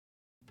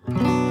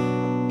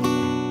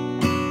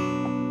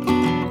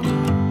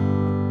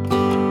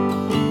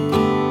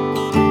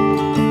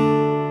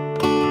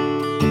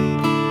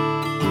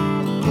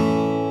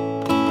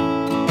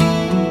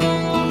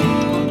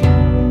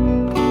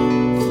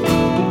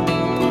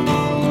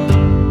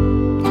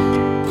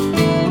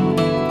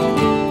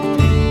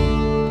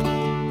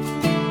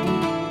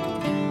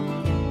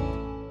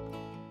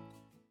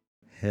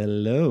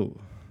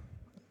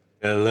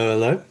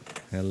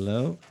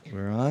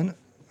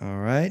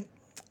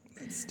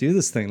Let's do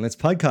this thing. Let's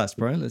podcast,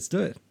 bro. Let's do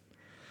it.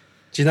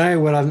 Do you know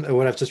what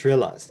I've just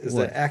realized is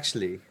What? that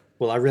actually,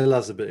 well, I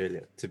realized a bit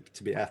earlier, to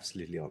be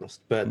absolutely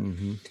honest, but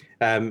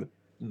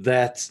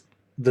that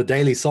the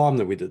daily psalm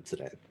that we did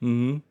today,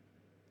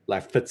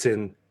 like, fits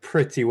in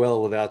pretty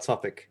well with our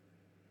topic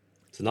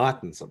tonight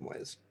in some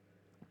ways.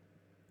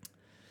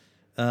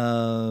 What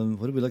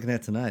are we looking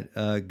at tonight?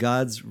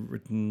 God's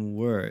written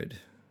word.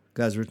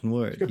 God's written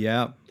word.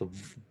 Yeah.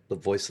 The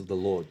voice of the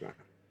Lord, man.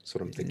 That's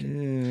what I'm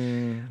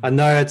thinking. I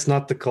know it's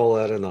not the Kol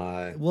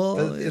Adonai.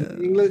 Well,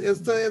 in English,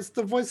 it's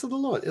the voice of the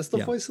Lord. It's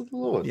the voice of the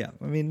Lord. Yeah,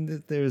 I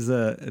mean, there's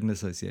an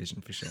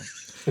association for sure.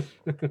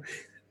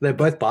 They're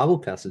both Bible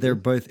passages. They're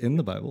both in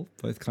the Bible,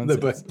 both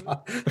concepts.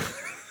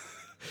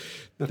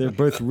 They're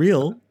both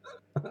real.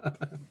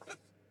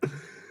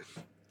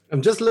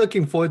 I'm just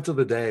looking forward to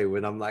the day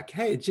when I'm like,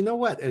 hey, do you know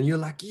what? And you're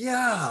like,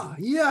 yeah,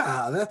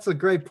 that's a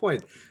great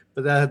point.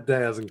 But that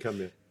day hasn't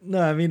come yet. No,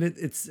 I mean,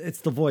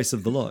 it's the voice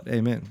of the Lord.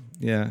 Amen.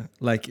 Yeah.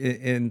 Like,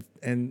 and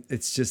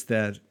it's just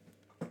that.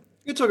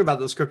 You talk about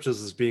the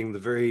scriptures as being the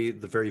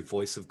very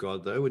voice of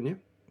God, though, wouldn't you?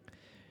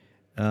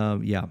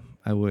 Yeah,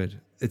 I would.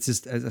 It's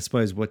just, I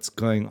suppose, what's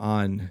going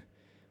on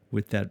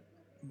with that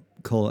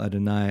Kol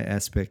Adonai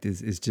aspect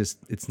is just,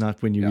 it's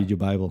not when you read your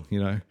Bible,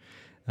 you know,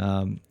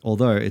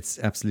 although it's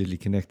absolutely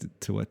connected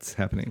to what's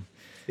happening.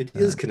 It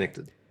is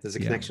connected. There's a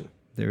connection.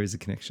 There is a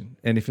connection.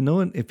 And if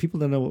people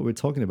don't know what we're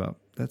talking about,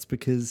 that's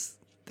because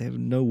they have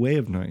no way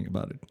of knowing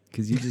about it,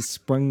 because you just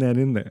sprung that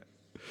in there.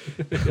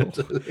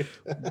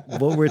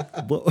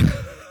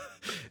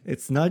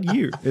 It's not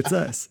you, it's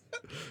us.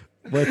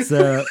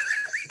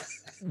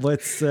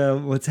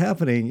 What's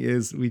happening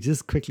is we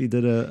just quickly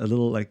did a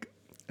little, like,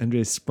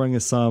 Andre sprung a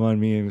psalm on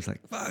me and was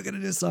like, "Wow, I gotta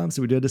do a psalm."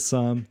 So we did a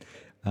psalm.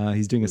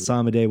 He's doing a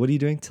psalm a day. What are you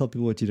doing? Tell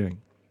people what you're doing.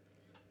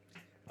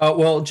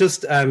 Well,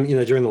 just during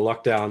the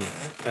lockdown,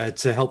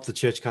 to help the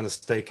church kind of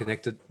stay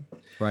connected,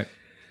 right?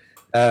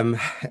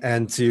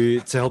 And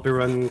to help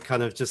everyone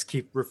kind of just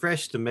keep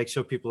refreshed and make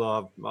sure people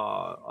are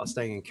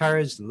staying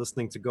encouraged and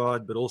listening to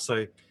God, but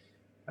also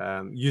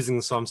using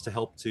the Psalms to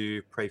help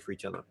to pray for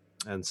each other.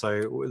 And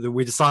so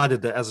we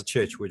decided that as a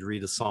church, we'd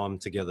read a Psalm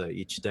together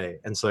each day.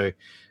 And so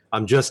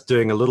I'm just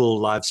doing a little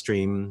live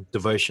stream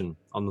devotion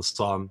on the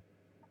Psalm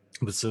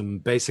with some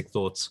basic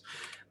thoughts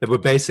that were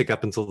basic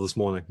up until this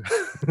morning,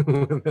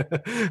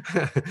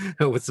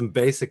 with some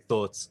basic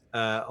thoughts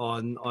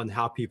on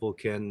how people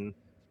can,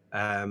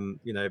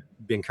 be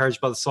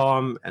encouraged by the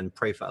Psalm and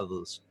pray for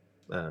others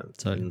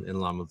in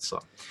line with the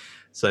Psalm.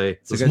 So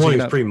this morning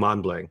was pretty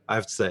mind-blowing. I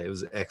have to say, it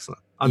was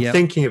excellent. I'm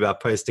thinking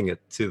about posting it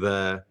to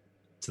the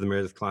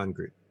Meredith Klein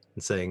group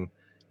and saying,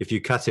 if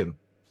you cut him,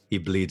 he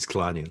bleeds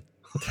Kleinian.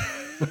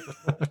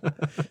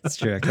 It's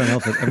true. I can't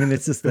help it. I mean,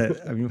 it's just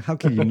that. I mean, how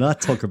can you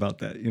not talk about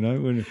that? You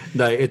know?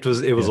 No, it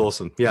was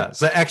awesome. Yeah.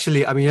 So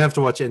actually, I mean, you have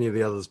to watch any of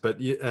the others, but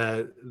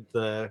it's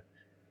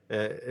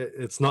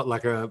not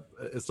like a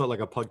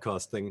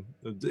podcast thing.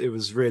 It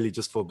was really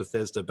just for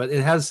Bethesda, but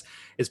it's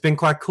been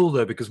quite cool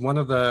though, because one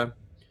of the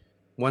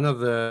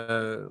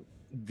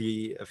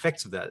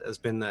effects of that has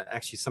been that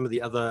actually some of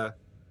the other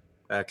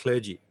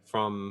clergy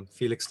from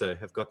Felixstowe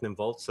have gotten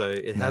involved, so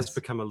it has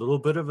become a little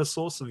bit of a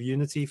source of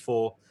unity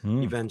for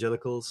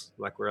evangelicals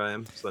like where I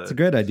am. So it's a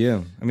great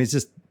idea. I mean, it's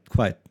just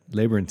quite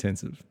labor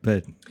intensive,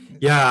 but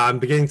yeah, I'm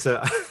beginning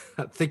to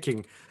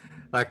thinking,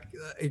 like,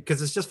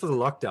 because it's just for the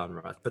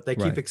lockdown, right? But they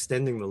keep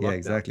extending the lockdown. Yeah,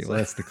 exactly. Well,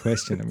 that's the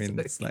question. I mean,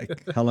 it's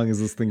like, how long is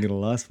this thing going to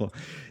last for?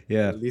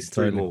 Yeah, at least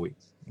 3 more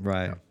weeks.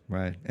 Right.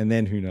 And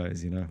then who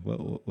knows? You know,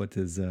 what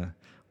does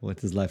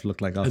life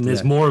look like after that? And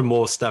there's more and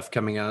more stuff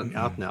coming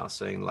out now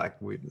saying, like,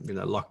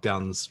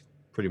 lockdown's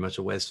pretty much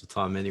a waste of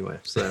time anyway.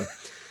 So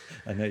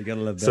I know, you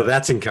gotta love that. So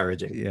that's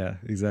encouraging. Yeah,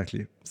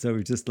 exactly. So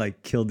we just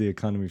like killed the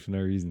economy for no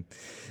reason.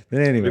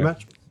 But anyway, pretty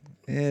much.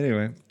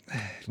 Anyway,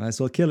 might as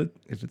well kill it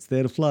if it's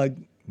there to flog.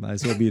 Might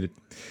as well beat it.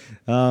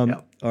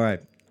 All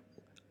right.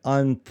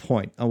 On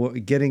point.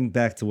 Getting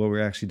back to what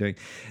we're actually doing.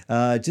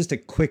 Just a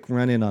quick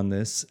run-in on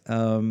this.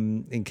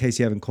 In case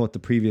you haven't caught the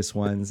previous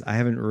ones, I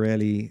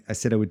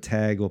said I would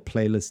tag or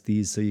playlist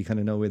these so you kind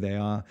of know where they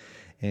are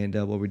and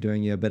what we're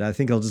doing here. But I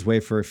think I'll just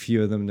wait for a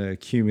few of them to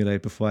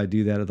accumulate before I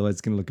do that. Otherwise,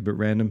 it's going to look a bit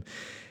random.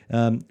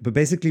 But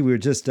basically, we're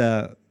just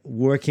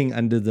working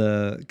under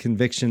the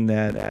conviction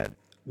that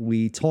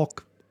we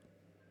talk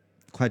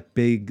quite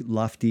big,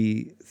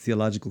 lofty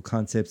theological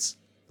concepts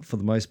for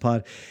the most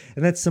part.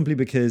 And that's simply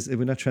because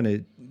we're not trying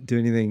to do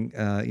anything,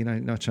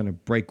 not trying to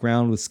break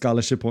ground with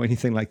scholarship or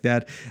anything like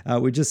that.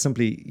 We're just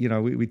simply,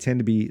 we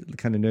tend to be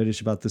kind of nerdish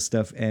about this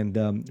stuff. And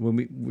when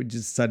we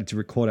just decided to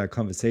record our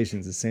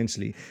conversations,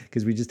 essentially,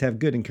 because we just have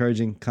good,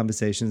 encouraging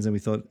conversations and we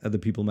thought other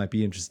people might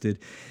be interested.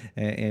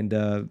 And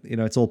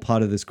it's all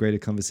part of this greater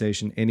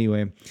conversation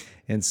anyway.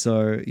 And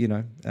so,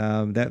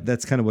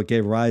 that's kind of what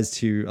gave rise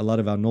to a lot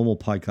of our normal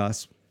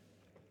podcasts.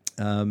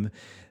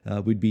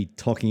 We'd be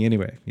talking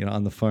anyway,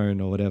 on the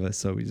phone or whatever.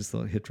 So we just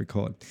thought hit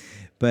record.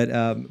 But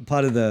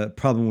part of the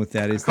problem with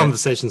that is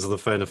conversations on the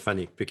phone are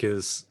funny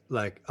because,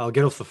 I'll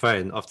get off the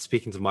phone after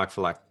speaking to Mike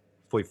for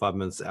 45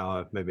 minutes,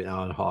 hour, maybe an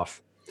hour and a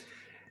half.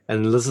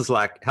 And Liz is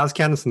like, "How's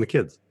Candace and the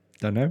kids?"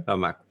 Don't know. I'm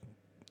like,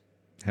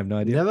 Have no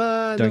idea.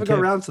 never got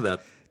around to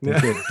that.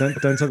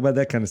 Don't talk about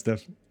that kind of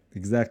stuff.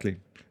 Exactly.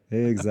 I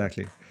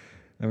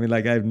mean,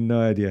 like, I have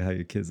no idea how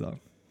your kids are.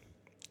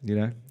 You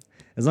know,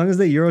 as long as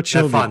they're your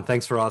children. Fun.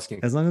 Thanks for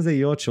asking. As long as they're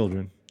your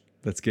children,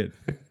 that's good.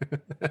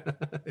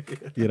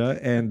 You know,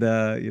 and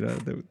you know,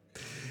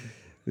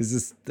 there's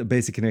just a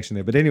basic connection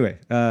there. But anyway,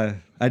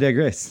 I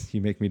digress.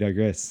 You make me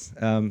digress.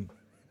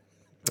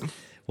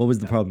 What was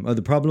the problem? Oh,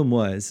 the problem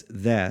was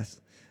that.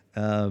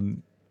 So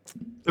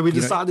we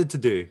decided to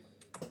do.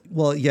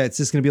 Well, yeah, it's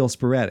just going to be all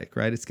sporadic,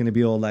 right? It's going to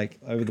be all like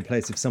over the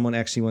place. If someone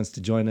actually wants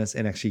to join us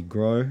and actually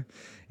grow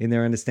in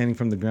their understanding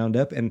from the ground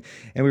up, and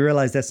we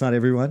realize that's not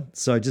everyone,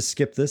 so just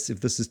skip this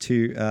if this is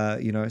too,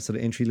 you know, sort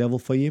of entry level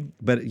for you.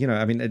 But you know,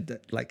 I mean,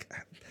 like,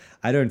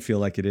 I don't feel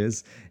like it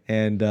is,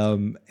 and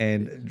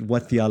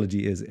what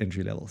theology is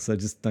entry level. So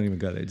just don't even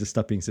go there. Just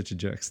stop being such a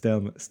jerk.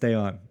 Stay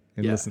on.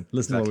 And listen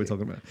exactly. To what we're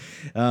talking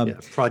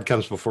about. Pride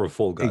comes before a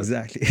fall, guys.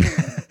 Exactly.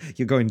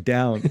 You're going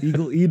down.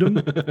 Eagle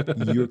Edom,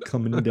 you're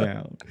coming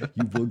down.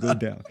 You will go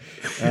down.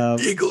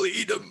 Eagle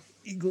Edom.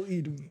 Eagle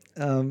Edom.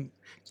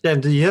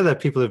 Sam, did you hear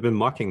that people have been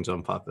mocking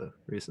John Piper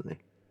recently?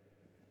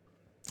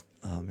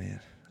 Oh,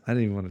 man. I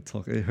didn't even want to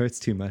talk. It hurts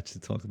too much to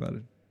talk about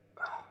it.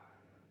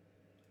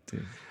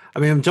 Dude. I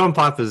mean, John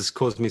Piper's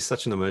caused me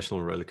such an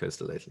emotional roller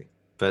coaster lately.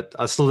 But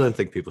I still don't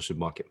think people should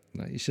mock him.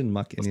 No, you shouldn't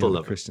mock any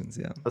other Christians.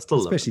 Yeah, I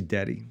still especially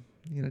Daddy.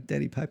 You know,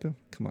 Daddy Piper.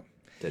 Come on,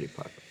 Daddy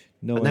Piper.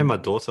 No, I named my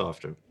daughter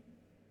after him,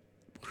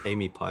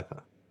 Amy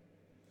Piper.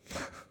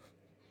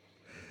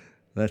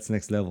 That's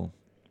next level.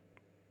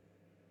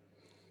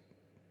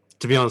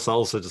 To be honest, I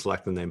also just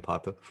like the name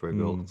Piper for a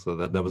girl, so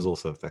that was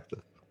also a factor.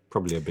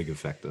 Probably a bigger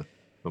factor,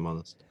 if I'm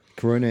honest.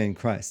 Corona in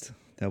Christ.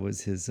 That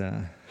was his.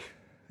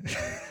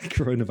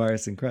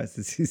 Coronavirus in Christ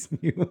is his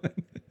new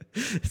one.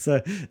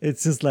 So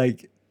it's just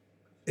like,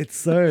 it's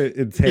so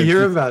intense. You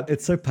hear about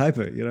it's so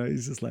Piper, you know.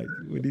 He's just like,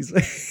 when he's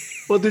like,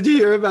 well, did you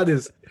hear about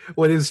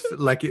what is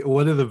like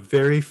one of the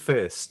very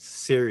first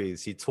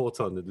series he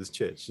taught on at his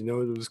church? You know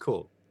what it was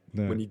called?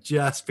 No. When he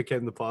just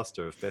became the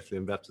pastor of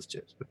Bethlehem Baptist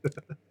Church.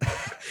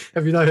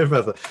 Have you not heard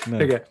about that? No.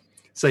 Okay.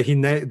 So he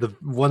named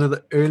one of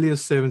the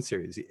earliest sermon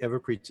series he ever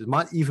preaches,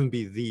 might even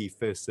be the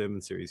first sermon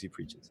series he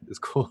preaches,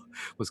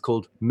 was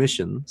called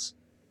Missions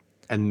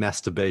and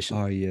Masturbation.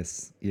 Oh,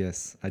 yes,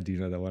 I do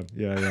know that one.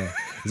 Yeah.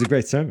 It's a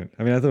great sermon.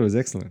 I mean, I thought it was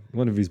excellent.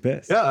 One of his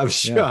best. Yeah, I'm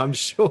sure.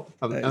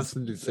 I'm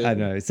absolutely certain. I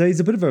know. So he's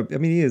a bit of I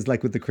mean, he is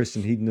like with the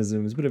Christian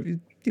hedonism, he's a bit of,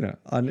 you know,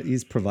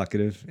 he's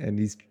provocative, and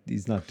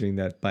he's not doing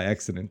that by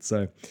accident.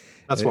 So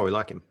that's why we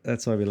like him.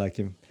 That's why we like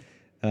him.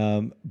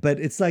 But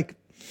it's like,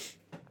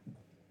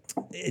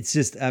 it's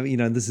just, I mean, you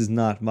know, this is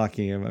not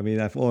mocking him. I mean,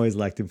 I've always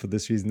liked him for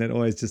this reason. And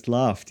always just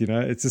laughed, you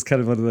know. It's just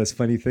kind of one of those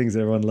funny things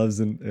everyone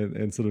loves,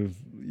 and sort of,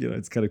 you know,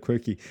 it's kind of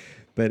quirky.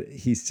 But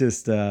he's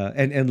just,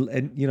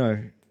 and you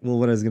know, well,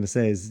 what I was going to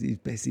say is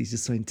he's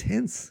just so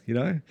intense, you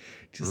know,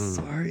 just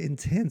so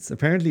intense.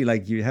 Apparently,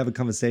 like, you have a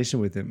conversation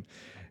with him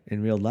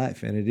in real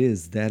life, and it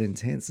is that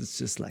intense. It's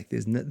just like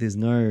there's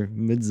no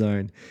mid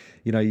zone.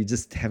 You know, you're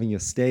just having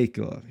your steak,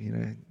 or, you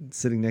know,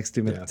 sitting next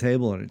to him at the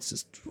table, and it's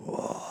just,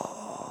 whoa.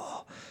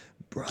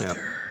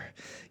 Brother,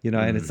 you know,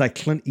 and it's like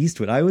Clint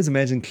Eastwood. I always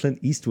imagine Clint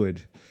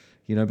Eastwood,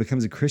 you know,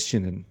 becomes a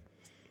Christian, and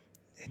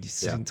you're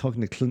sitting talking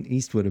to Clint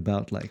Eastwood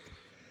about like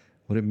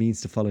what it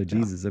means to follow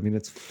Jesus. I mean,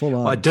 it's full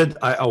on.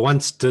 I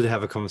once did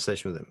have a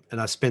conversation with him,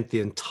 and I spent the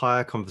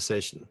entire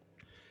conversation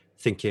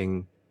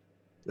thinking,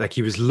 like,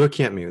 he was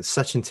looking at me with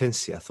such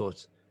intensity. I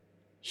thought,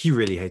 he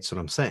really hates what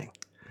I'm saying.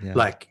 Yeah.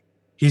 Like,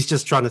 he's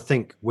just trying to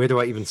think, where do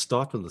I even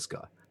start with this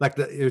guy? Like,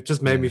 it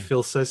just made me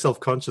feel so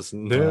self-conscious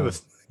and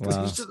nervous. Because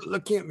he's just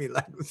looking at me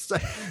like,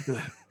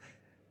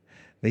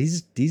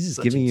 he's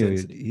just giving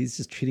intensity. He's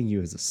just treating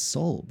you as a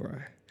soul,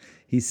 bro.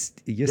 You're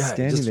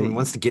standing there. He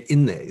wants to get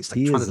in there. He's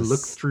like trying to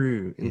look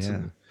through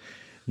into.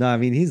 No, I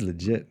mean, he's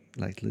legit,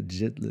 like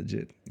legit.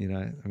 You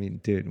know, I mean,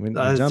 dude, when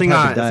the John thing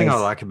Piper dies, I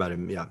like about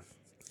him,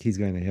 he's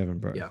going to heaven,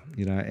 bro. Yeah,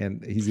 you know,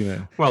 and he's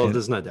gonna. Well,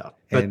 there's no doubt.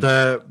 But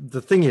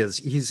the thing is,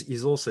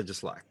 he's also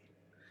just like,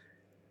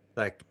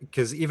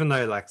 because even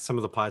though like some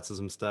of the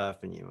pietism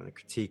stuff, and you want to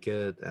critique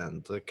it,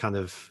 and the kind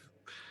of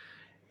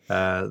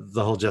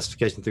the whole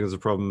justification thing was a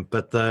problem,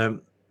 but the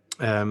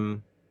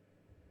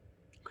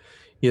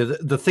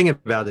thing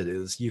about it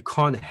is you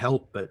can't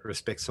help but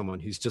respect someone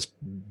who's just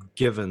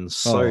given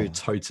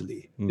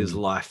totally his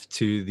life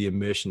to the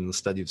immersion and the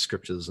study of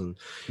scriptures, and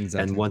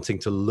wanting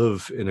to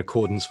live in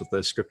accordance with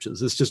those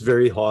scriptures. It's just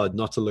very hard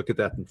not to look at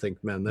that and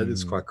think, man, that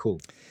is quite cool.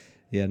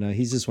 Yeah, no,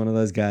 he's just one of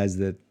those guys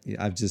that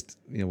I've just,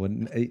 you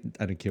know,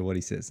 I don't care what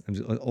he says. I'm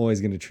just always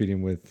going to treat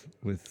him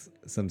with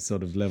some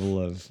sort of level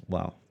of,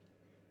 wow,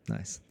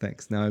 nice,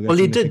 thanks. Now,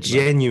 he did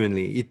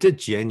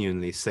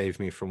genuinely save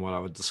me from what I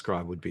would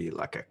describe would be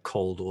like a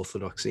cold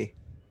orthodoxy,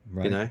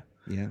 right? You know?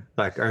 Yeah.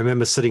 Like, I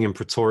remember sitting in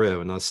Pretoria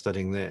when I was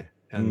studying there,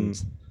 and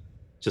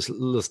just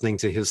listening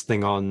to his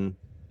thing on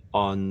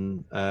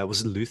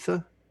was it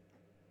Luther?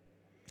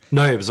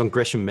 No, it was on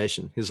Gresham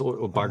Machen, his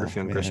autobiography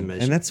on Gresham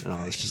Machen. And that's,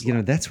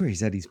 that's where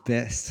he's at his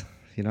best.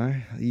 You know,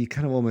 you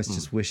kind of almost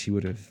just wish he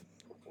would have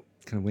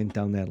kind of went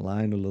down that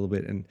line a little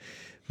bit.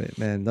 But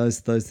man, those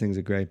things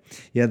are great.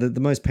 Yeah, the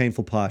most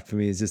painful part for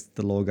me is just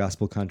the law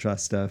gospel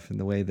contrast stuff and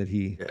the way that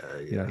he,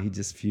 you know, he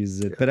just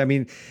fuses it. But I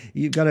mean,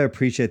 you've got to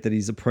appreciate that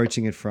he's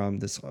approaching it from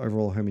this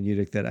overall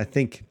hermeneutic that I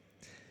think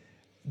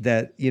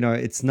that, you know,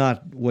 it's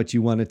not what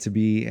you want it to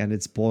be, and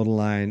it's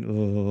borderline,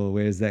 oh,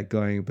 where's that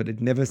going? But it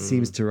never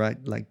seems to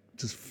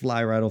just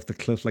fly right off the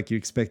cliff like you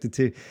expect it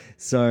to.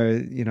 So,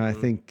 you know, I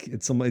think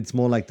it's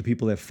more like the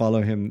people that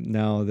follow him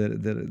now that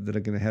are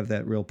going to have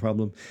that real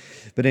problem.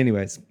 But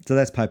anyways, so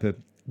that's Piper.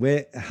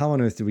 How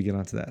on earth did we get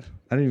onto that?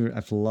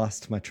 I've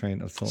lost my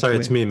train of thought. Sorry,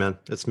 it's me, man.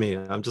 It's me.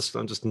 I'm just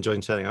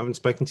enjoying chatting. I haven't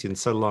spoken to you in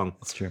so long.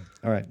 That's true.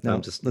 All right. Now,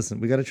 listen,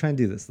 we got to try and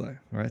do this though.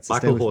 All right. So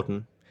Michael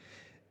Horton.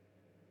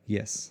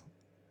 Yes.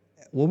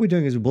 What we're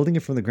doing is we're building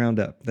it from the ground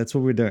up. That's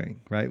what we're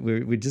doing, right?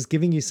 We're just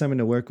giving you something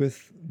to work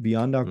with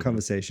beyond our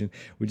conversation.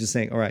 We're just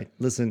saying, all right,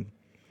 listen,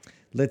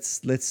 let's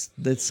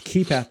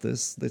keep at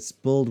this. Let's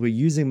build. We're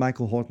using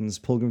Michael Horton's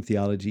Pilgrim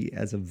Theology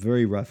as a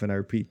very rough, and I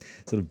repeat,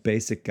 sort of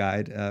basic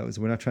guide.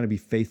 So we're not trying to be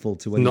faithful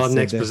to what not he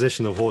an said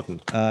exposition of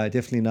Horton.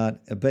 Definitely not.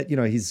 But you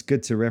know, he's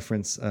good to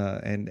reference,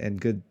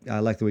 and good. I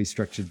like the way he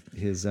structured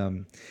his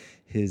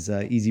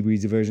easy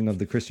breezy version of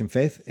the Christian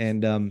faith,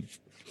 and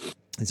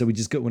so we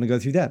just want to go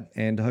through that,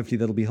 and hopefully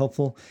that'll be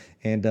helpful.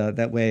 And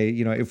that way,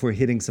 you know, if we're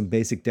hitting some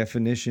basic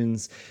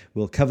definitions,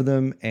 we'll cover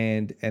them,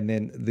 and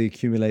then the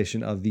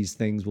accumulation of these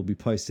things will be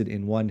posted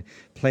in one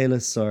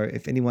playlist. So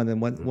if anyone then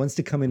wants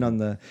to come in on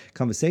the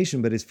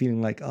conversation, but is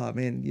feeling like, oh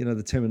man, you know,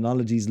 the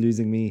terminology is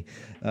losing me,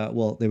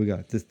 well, there we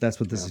go. That's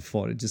what this is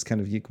for. It just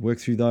kind of, you can work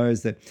through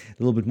those. That a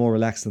little bit more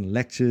relaxed than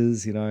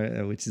lectures, you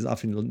know, which is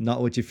often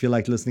not what you feel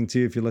like listening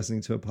to if you're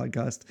listening to a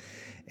podcast.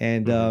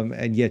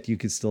 And yet you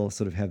could still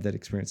sort of have that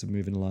experience of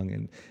moving along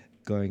and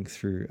going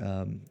through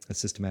a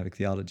systematic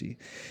theology.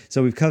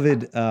 So we've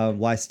covered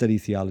why study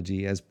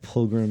theology as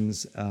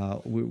pilgrims.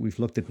 We've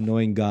looked at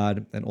knowing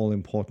God, an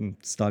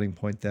all-important starting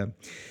point there.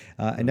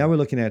 And now we're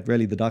looking at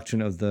really the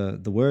doctrine of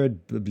the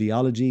word,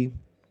 bibliology,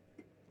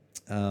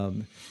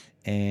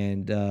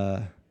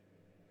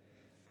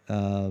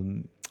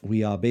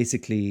 we are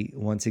basically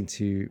wanting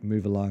to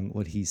move along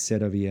what he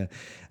said over here.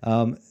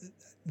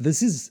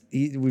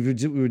 We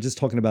were just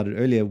talking about it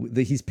earlier.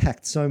 He's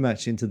packed so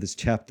much into this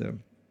chapter.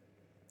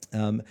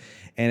 And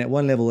at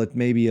one level, it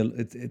may be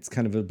it's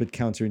kind of a bit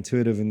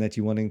counterintuitive in that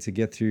you're wanting to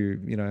get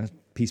through, you know,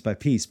 piece by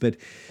piece. But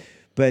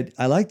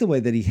I like the way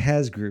that he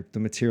has grouped the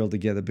material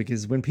together,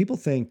 because when people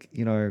think,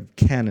 you know,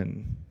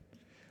 canon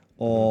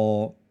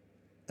or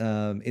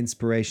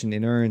inspiration,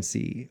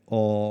 inerrancy,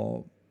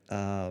 or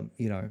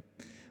you know,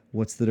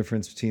 what's the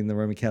difference between the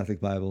Roman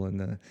Catholic Bible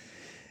and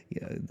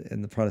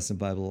the Protestant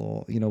Bible,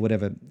 or, you know,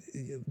 whatever,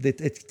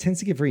 it tends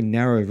to get very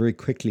narrow very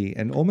quickly,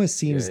 and almost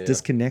seems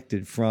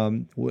disconnected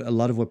from a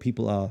lot of what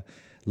people are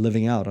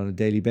living out on a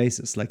daily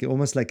basis. Like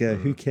almost like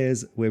who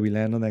cares where we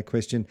land on that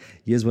question?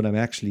 Here's what I'm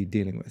actually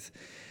dealing with.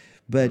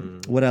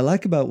 But what I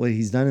like about what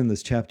he's done in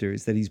this chapter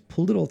is that he's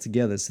pulled it all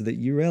together so that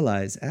you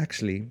realize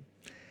actually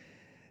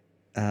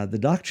the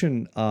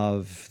doctrine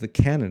of the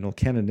canon or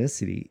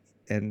canonicity,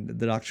 and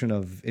the doctrine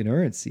of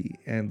inerrancy,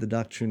 and the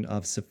doctrine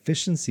of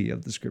sufficiency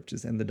of the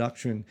scriptures, and the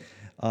doctrine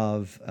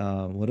of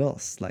what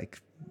else? Like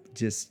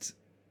just,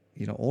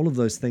 you know, all of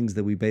those things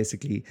that we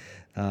basically,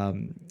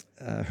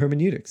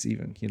 hermeneutics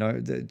even, you know,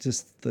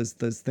 just those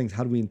things.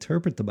 How do we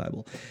interpret the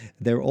Bible?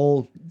 They're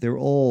all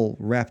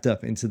wrapped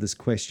up into this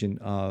question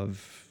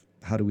of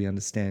how do we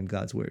understand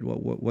God's word?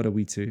 What are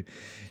we to?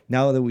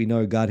 Now that we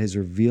know God has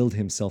revealed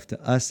himself to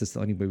us, that's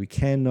the only way we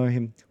can know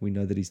him. We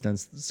know that he's done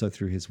so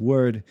through his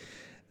word.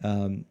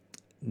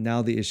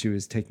 Now the issue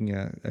is taking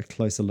a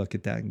closer look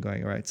at that and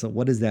going, all right, so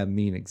what does that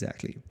mean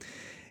exactly?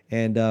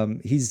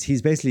 And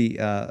he's basically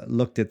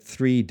looked at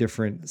three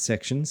different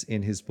sections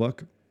in his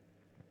book.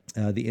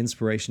 The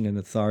inspiration and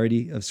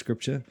authority of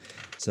Scripture.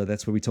 So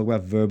that's where we talk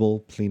about verbal,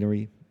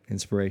 plenary,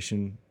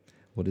 inspiration.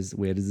 Where does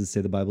it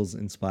say the Bible's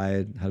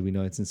inspired? How do we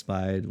know it's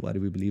inspired? Why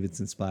do we believe it's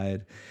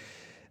inspired?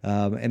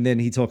 And then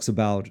he talks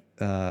about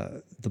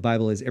the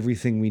Bible is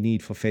everything we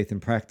need for faith and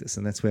practice.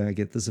 And that's where I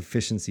get this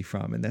efficiency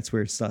from. And that's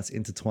where it starts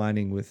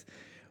intertwining with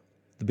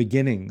the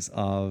beginnings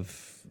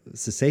of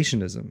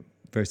cessationism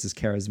versus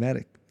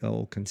charismatic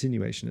or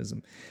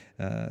continuationism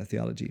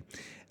theology.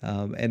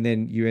 And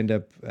then you end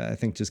up, I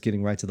think, just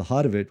getting right to the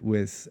heart of it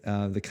with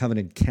the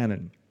covenant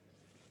canon,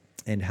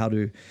 and how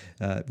to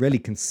really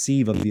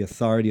conceive of the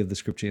authority of the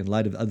scripture in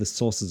light of other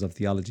sources of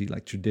theology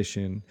like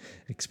tradition,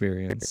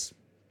 experience,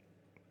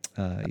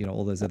 you know,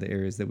 all those other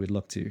areas that we'd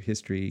look to,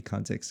 history,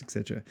 context,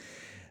 etc.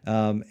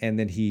 And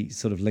then he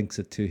sort of links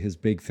it to his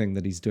big thing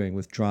that he's doing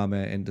with drama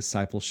and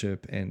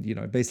discipleship, and, you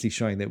know, basically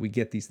showing that we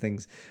get these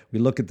things. We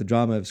look at the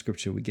drama of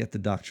scripture, we get the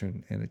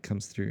doctrine, and it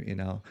comes through in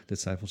our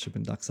discipleship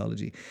and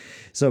doxology.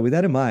 So with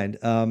that in mind,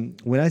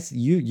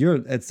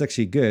 it's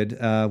actually good.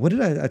 What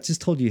did I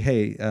just told you?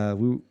 Hey,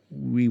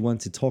 we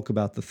want to talk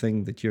about the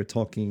thing that you're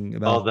talking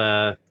about.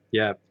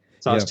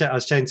 So I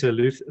was chatting to a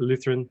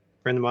Lutheran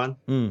friend of mine.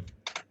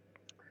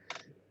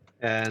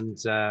 And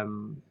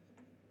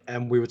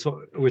and we were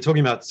talking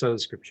about sola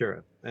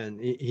scriptura, and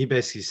he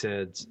basically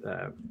said,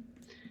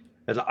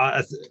 and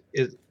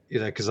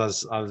because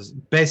I was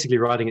basically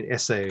writing an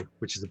essay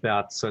which is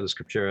about sola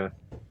scriptura.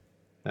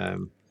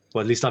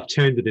 Well, at least I've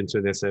turned it into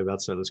an essay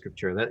about sola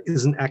scriptura. That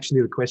isn't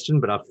actually the question,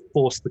 but I've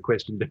forced the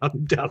question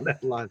down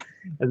that line.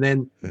 And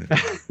then,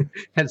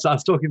 and so I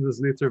was talking to this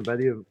Lutheran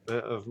buddy of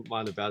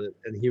mine about it,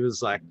 and he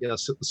was like, "Yeah,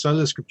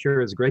 sola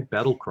scriptura is a great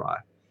battle cry,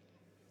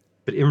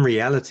 but in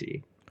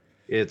reality,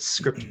 it's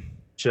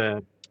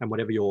scripture and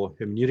whatever your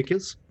hermeneutic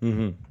is,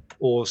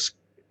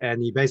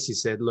 and he basically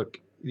said, look,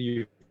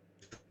 you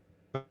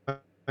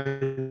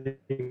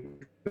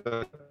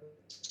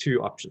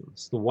two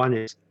options. The one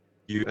is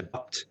you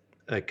adopt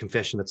a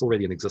confession that's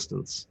already in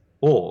existence,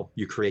 or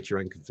you create your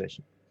own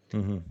confession.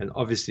 And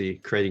obviously,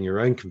 creating your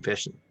own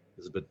confession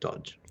is a bit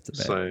dodge.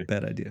 It's a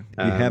bad idea.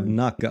 You have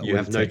not got. You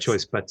have no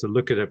choice but to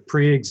look at a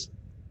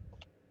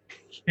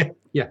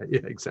yeah,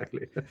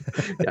 exactly.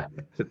 Yeah,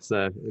 it's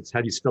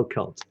how do you spell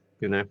cult,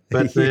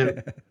 But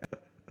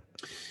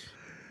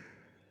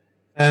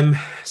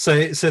so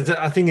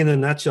I think in a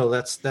nutshell,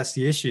 that's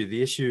the issue.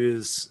 The issue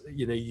is,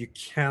 you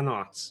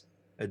cannot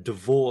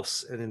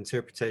divorce an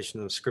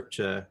interpretation of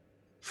scripture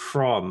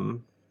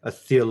from a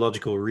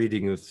theological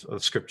reading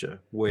of scripture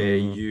where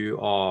you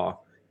are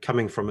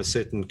coming from a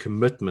certain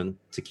commitment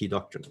to key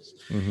doctrines.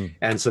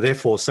 And so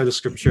therefore sola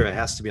scriptura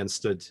has to be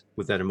understood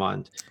with that in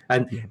mind.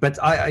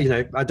 But I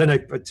don't know,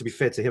 to be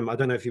fair to him, I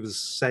don't know if he was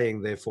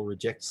saying therefore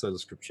reject sola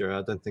scriptura.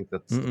 I don't think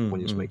that's the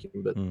point he was making,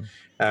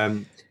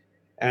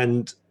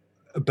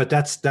 but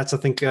that's I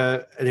think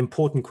an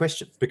important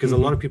question, because a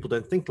lot of people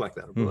don't think like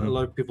that. A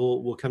lot of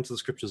people will come to the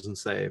scriptures and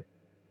say,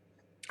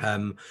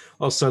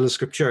 sola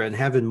scriptura, and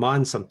have in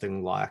mind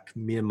something like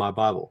me and my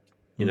Bible,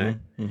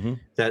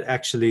 that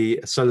actually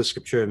sola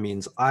scriptura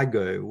means I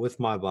go with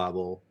my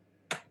Bible,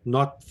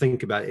 not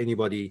think about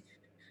anybody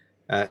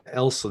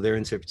else or their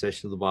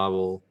interpretation of the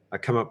Bible. I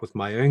come up with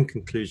my own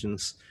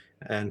conclusions,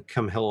 and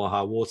come hell or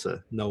high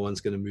water, no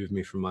one's going to move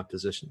me from my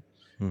position.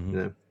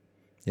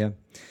 Yeah.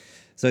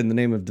 So in the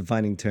name of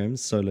defining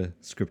terms, sola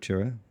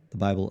scriptura, the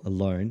Bible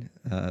alone,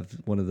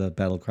 one of the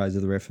battle cries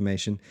of the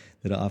Reformation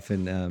that are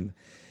often,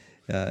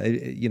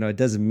 it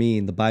doesn't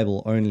mean the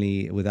Bible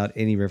only without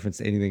any reference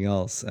to anything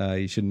else.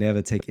 You should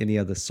never take any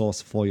other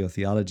source for your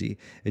theology.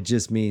 It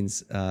just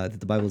means that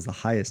the Bible is the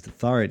highest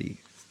authority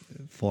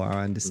for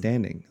our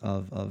understanding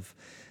of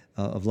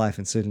life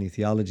and certainly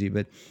theology.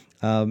 But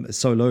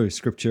solo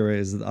scriptura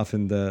is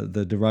often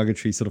the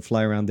derogatory sort of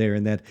fly around there,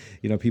 in that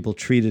people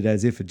treat it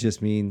as if it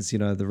just means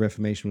the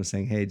Reformation was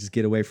saying, hey, just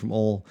get away from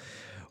all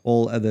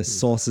other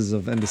sources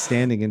of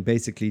understanding, and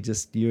basically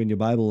just you and your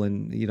Bible,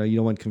 and you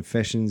don't want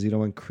confessions, you don't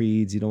want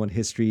creeds, you don't want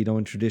history, you don't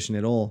want tradition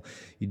at all.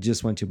 You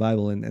just want your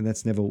Bible, and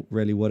that's never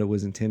really what it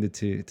was intended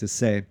to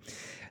say.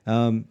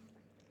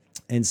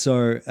 And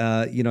so,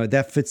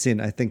 that fits in,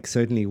 I think,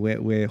 certainly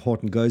where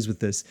Horton goes with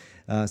this.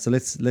 So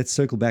let's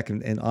circle back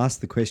and ask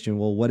the question,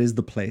 well, what is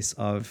the place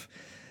of,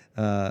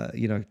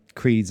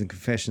 creeds and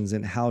confessions,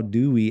 and how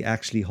do we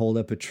actually hold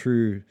up a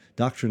true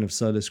doctrine of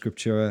sola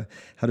scriptura?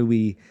 How do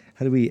we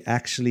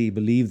actually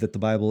believe that the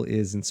Bible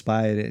is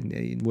inspired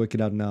and work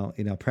it out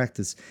in our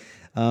practice?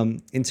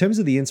 In terms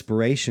of the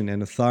inspiration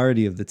and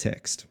authority of the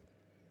text,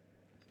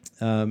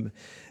 he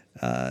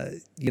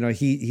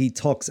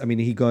talks,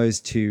 he goes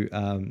to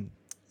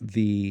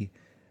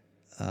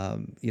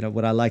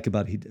what I like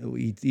about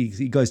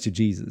he goes to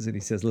Jesus and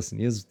he says, listen,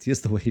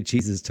 here's the way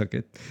Jesus took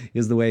it.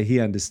 Here's the way he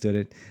understood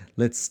it.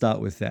 Let's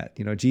start with that.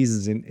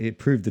 Jesus, it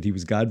proved that he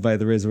was God by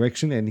the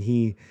resurrection, and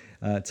he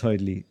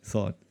totally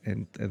thought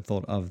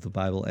of the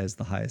Bible as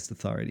the highest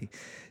authority.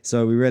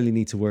 So we really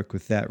need to work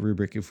with that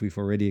rubric if we've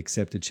already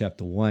accepted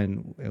chapter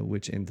 1,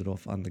 which ended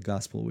off on the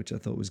gospel, which I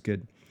thought was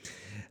good.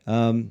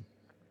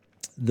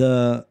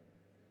 The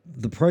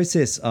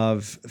process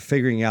of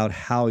figuring out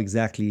how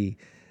exactly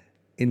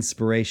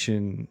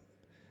inspiration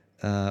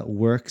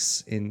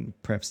works, in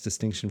perhaps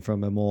distinction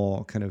from a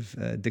more kind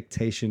of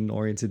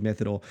dictation-oriented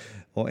method, or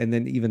and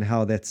then even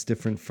how that's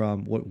different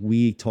from what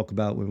we talk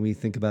about when we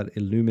think about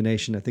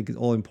illumination. I think it's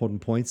all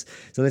important points.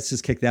 So let's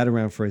just kick that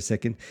around for a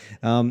second.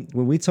 When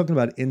we're talking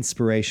about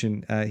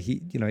inspiration,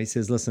 he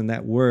says, listen,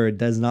 that word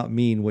does not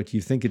mean what you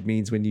think it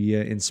means when you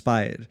hear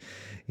inspired.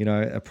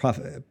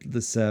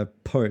 This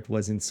poet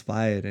was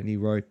inspired and he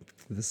wrote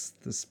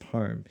this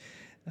poem.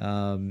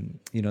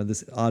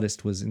 This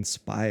artist was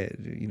inspired.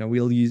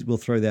 We'll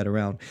throw that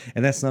around,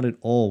 and that's not at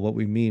all what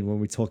we mean when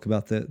we talk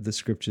about the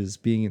scriptures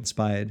being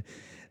inspired.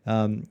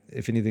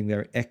 If anything,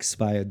 they're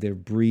expired. They're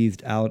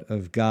breathed out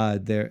of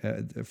God.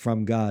 They're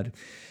from God,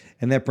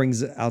 and that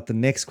brings out the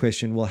next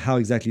question. Well, how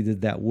exactly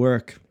did that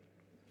work?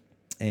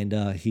 And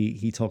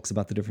he talks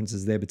about the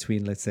differences there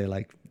between, let's say,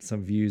 like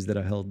some views that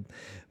are held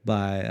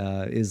by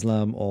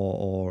Islam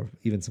or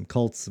even some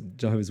cults, some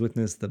Jehovah's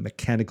Witness, the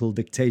mechanical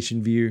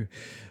dictation view,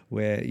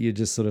 where you're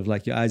just sort of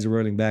like your eyes are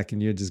rolling back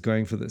and you're just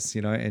going for this,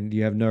 and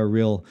you have no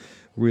real,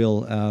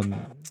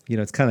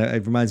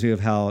 it reminds me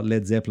of how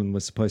Led Zeppelin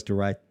was supposed to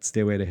write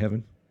Stairway to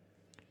Heaven.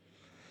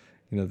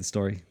 The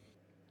story.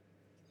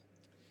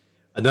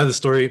 Another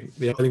story,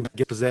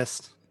 get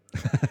possessed.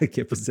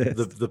 Get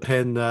possessed.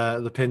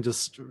 The pen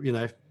just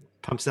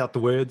pumps out the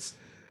words.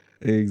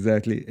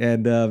 Exactly,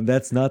 and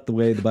that's not the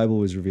way the Bible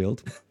was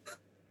revealed.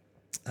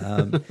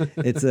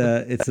 It's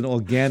an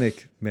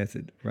organic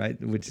method, right?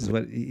 Which is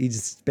what he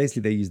just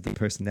basically they use the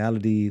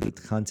personality, the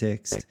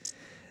context,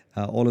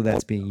 all of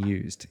that's being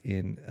used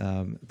in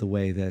the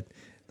way that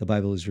the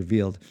Bible is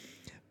revealed.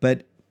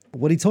 But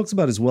what he talks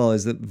about as well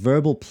is that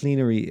verbal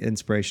plenary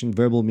inspiration,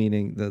 verbal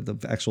meaning the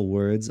actual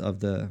words of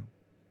the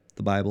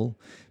Bible,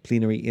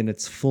 plenary in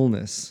its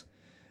fullness,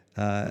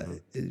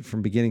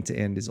 from beginning to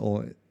end is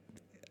all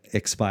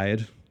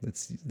expired.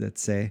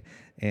 Let's say,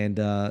 and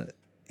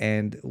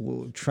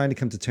trying to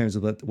come to terms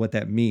with what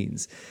that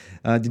means.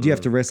 Did you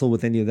have to wrestle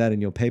with any of that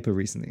in your paper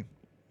recently?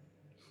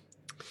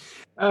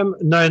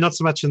 No, not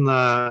so much in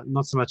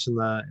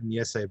the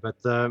essay, but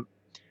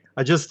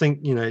I just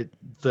think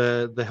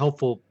the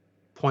helpful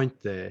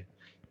point there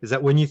is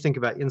that when you think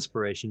about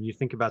inspiration, you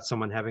think about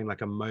someone having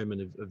like a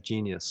moment of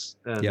genius,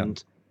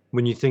 and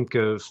when you think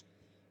of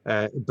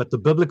but the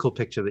biblical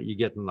picture that you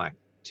get in like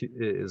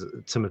is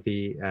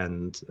Timothy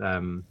and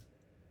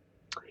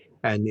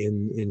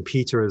in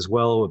Peter as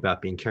well,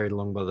 about being carried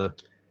along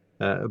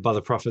by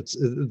the prophets,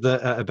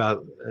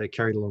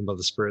 carried along by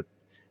the Spirit,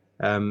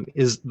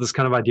 is this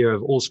kind of idea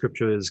of all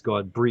Scripture is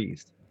God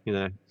breathed,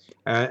 and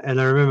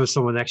I remember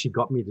someone actually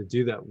got me to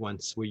do that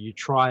once, where you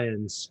try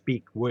and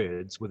speak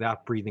words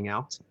without breathing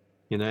out,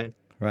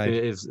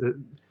 Right.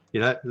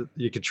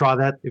 You could try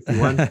that if you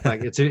want.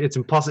 Like it's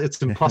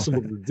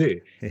impossible to do.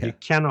 Yeah. You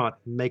cannot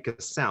make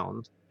a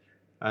sound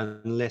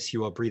unless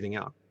you are breathing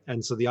out.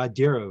 And so the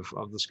idea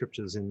of the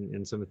scriptures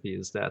in Timothy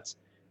is that,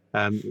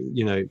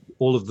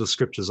 all of the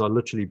scriptures are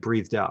literally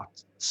breathed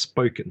out,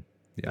 spoken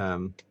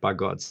by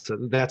God. So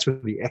that's where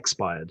the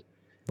expired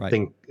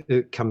thing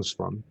comes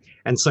from.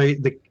 And so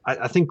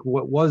I think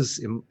what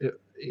was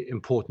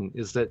important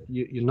is that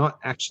you're not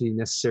actually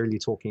necessarily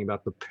talking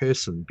about the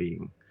person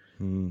being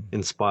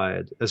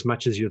inspired as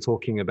much as you're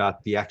talking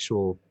about the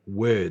actual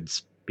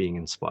words being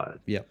inspired.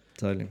 Yeah,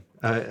 totally.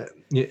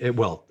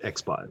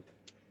 Expired.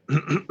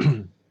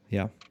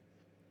 Yeah,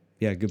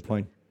 good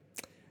point.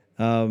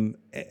 And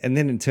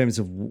then in terms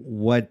of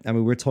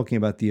we're talking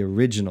about the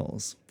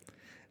originals,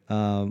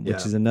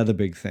 which is another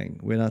big thing.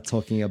 We're not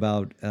talking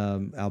about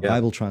our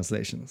Bible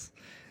translations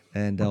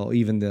and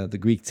even the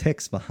Greek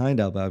text behind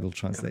our Bible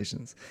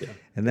translations.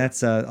 And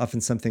that's often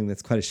something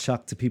that's quite a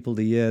shock to people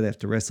to hear. They have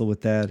to wrestle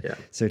with that.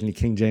 Certainly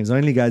King James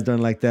only guys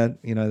don't like that.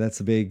 That's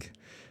a big,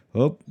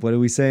 what are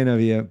we saying over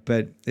here?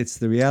 But it's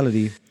the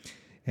reality.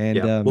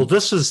 And well,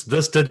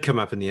 this did come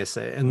up in the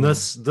essay, and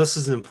this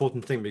is an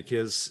important thing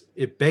because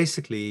it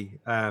basically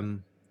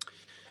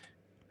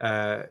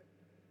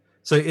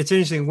so it's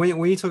interesting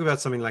when you talk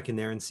about something like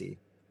inerrancy.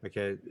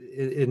 Okay,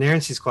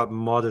 inerrancy is quite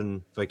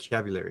modern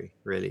vocabulary,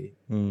 really,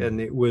 and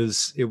it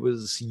was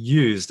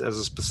used as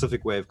a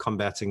specific way of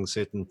combating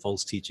certain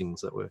false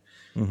teachings that were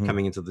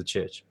coming into the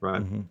church,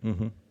 right?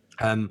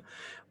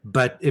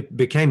 But it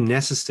became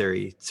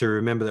necessary to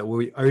remember that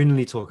we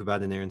only talk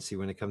about inerrancy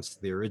when it comes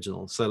to the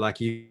original. So like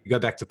you go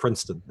back to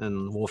Princeton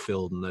and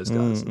Warfield and those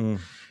guys.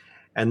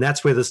 And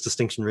that's where this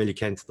distinction really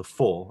came to the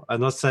fore. I'm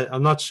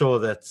not sure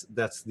that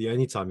that's the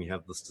only time you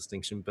have this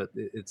distinction, but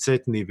it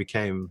certainly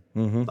became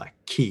like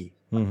key,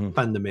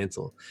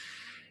 fundamental.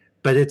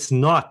 But it's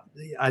not,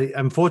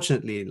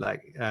 unfortunately,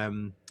 like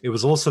it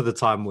was also the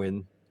time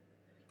when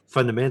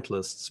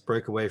fundamentalists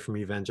broke away from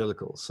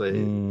evangelicals. So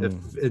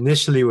if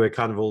initially we're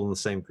kind of all in the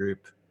same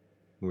group,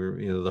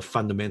 we're the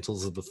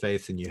fundamentals of the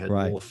faith, and you had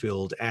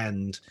Warfield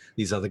and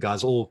these other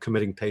guys all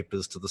committing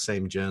papers to the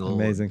same journal.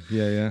 Amazing.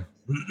 Yeah.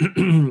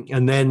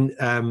 And then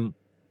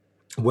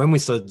when we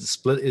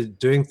started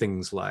doing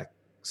things like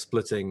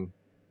splitting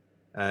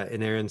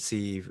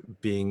inerrancy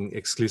being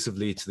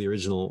exclusively to the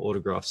original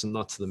autographs and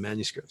not to the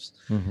manuscripts,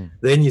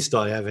 then you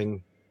start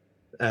having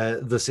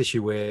this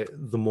issue where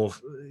the more,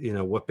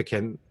 what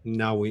became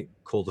now we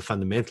call the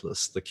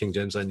fundamentalists, the King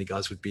James only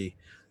guys would be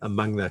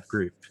among that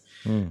group,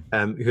 who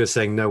are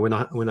saying, no, we're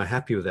not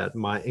happy with that.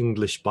 My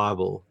English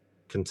Bible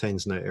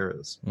contains no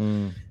errors.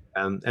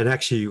 And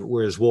actually,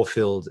 whereas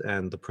Warfield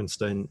and the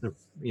Princeton,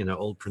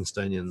 old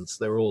Princetonians,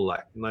 they're all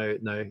like, no,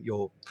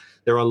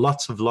 there are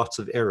lots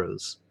of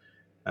errors.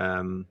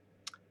 There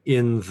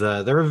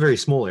are very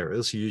small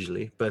errors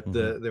usually, but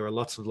there are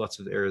lots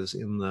of errors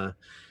in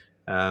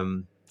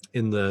some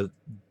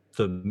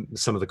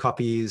of the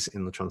copies,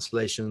 in the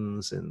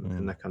translations,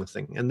 and that kind of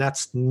thing. And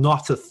that's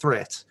not a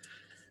threat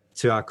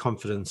to our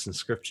confidence in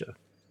Scripture.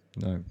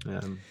 No.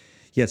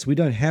 Yes, we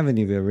don't have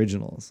any of the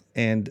originals,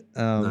 and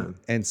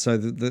and so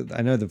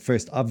I know the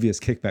first obvious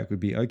kickback would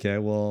be, okay,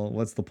 well,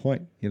 what's the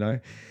point,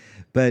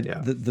 But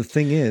the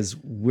thing is,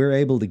 we're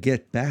able to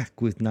get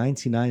back with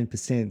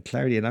 99%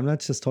 clarity, and I'm not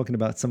just talking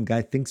about some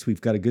guy thinks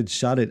we've got a good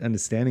shot at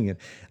understanding it.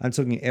 I'm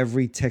talking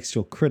every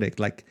textual critic,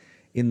 like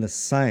in the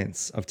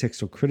science of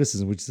textual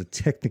criticism, which is a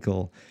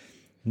technical,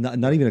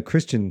 not even a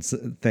Christian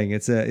thing.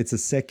 It's a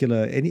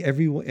secular.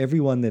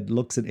 Everyone that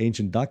looks at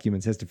ancient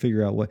documents has to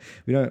figure out what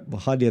we don't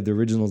hardly have the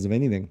originals of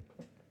anything.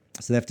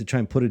 So they have to try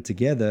and put it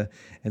together.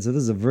 And so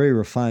this is a very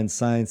refined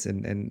science,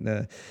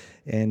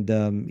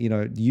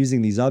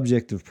 using these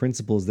objective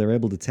principles, they're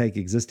able to take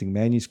existing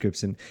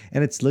manuscripts and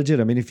it's legit.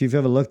 I mean, if you've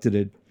ever looked at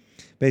it,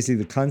 basically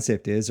the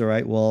concept is, all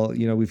right, well,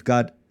 we've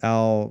got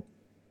our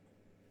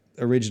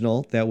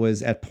original that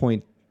was at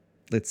point,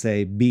 let's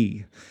say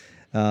B,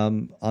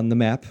 on the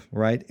map,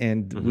 right?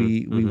 And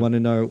we want to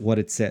know what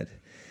it said.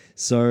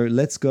 So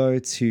let's go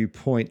to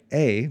point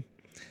A,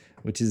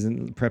 which is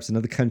in perhaps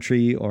another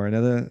country or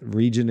another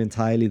region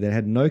entirely that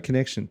had no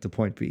connection to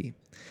point B.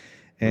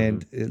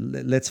 And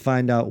let's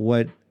find out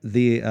what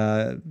the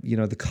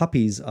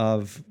copies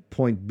of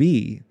point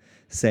B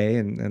say,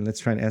 and let's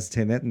try and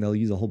ascertain that, and they'll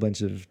use a whole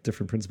bunch of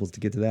different principles to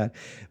get to that.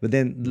 But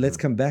then let's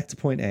come back to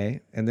point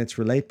A, and let's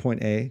relate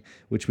point A,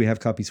 which we have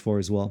copies for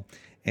as well,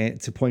 and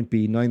to point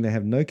B, knowing they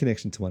have no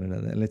connection to one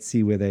another. And let's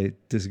see where they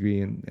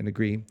disagree and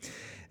agree.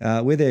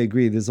 Where they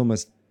agree, there's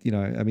almost,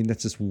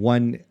 that's just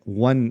one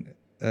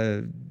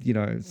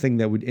thing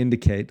that would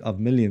indicate of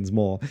millions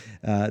more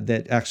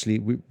that actually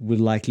we're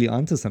likely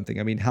onto something.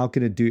 I mean, how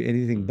can it do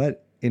anything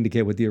but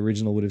indicate what the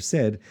original would have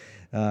said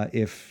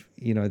if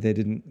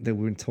they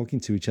weren't talking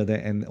to each other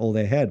and all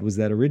they had was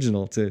that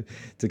original to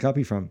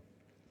copy from.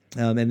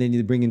 And then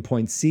you bring in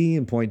point C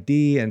and point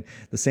D, and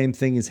the same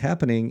thing is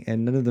happening,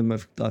 and none of them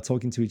are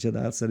talking to each other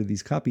outside of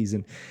these copies.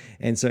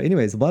 And so,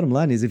 anyways, the bottom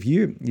line is, if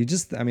you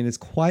just, it's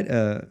quite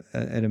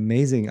an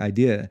amazing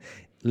idea.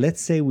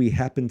 Let's say we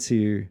happen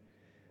to,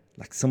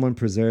 like, someone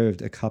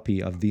preserved a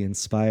copy of the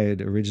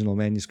inspired original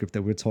manuscript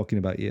that we're talking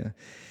about here.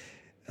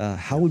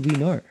 How would we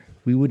know?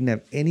 We wouldn't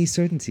have any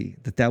certainty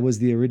that was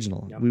the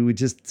original. Yep. We would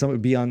just,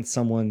 would be on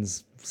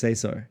someone's say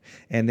so.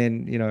 And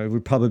then, it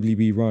would probably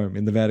be Rome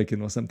in the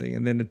Vatican or something.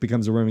 And then it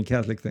becomes a Roman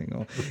Catholic thing,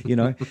 or,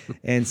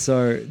 And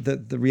so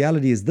the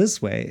reality is this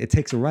way. It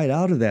takes it right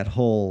out of that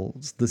whole,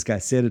 this guy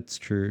said it's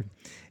true.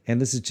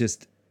 And this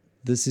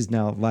is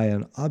now via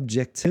an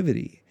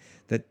objectivity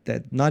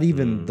that not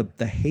even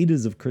the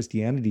haters of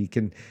Christianity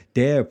can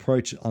dare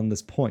approach on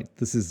this point.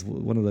 This is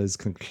one of those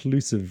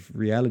conclusive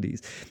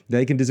realities.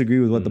 They can disagree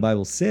with what the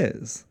Bible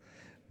says,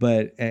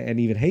 and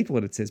even hate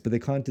what it says, but they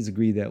can't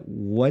disagree that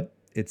what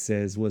it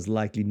says was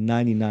likely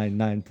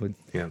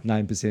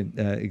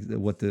 99.9%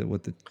 what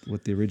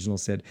the original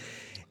said.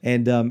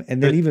 And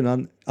then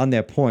even on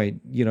that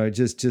point,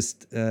 just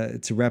to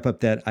wrap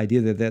up that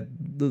idea that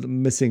the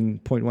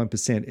missing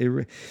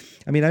 0.1%,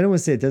 I don't want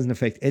to say it doesn't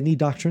affect any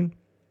doctrine,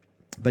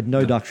 but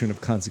no doctrine of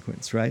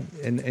consequence, right?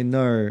 And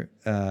no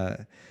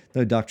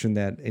doctrine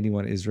that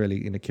anyone is really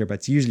going to care about.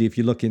 It's usually, if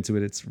you look into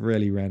it, it's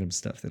really random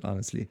stuff that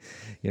honestly,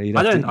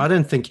 I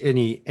don't think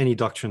any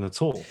doctrine at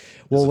all.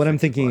 Well, what I'm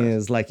thinking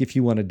is, like, if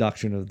you want a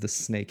doctrine of the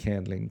snake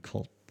handling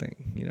cult thing,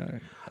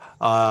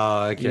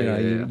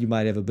 okay, you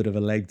might have a bit of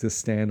a leg to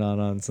stand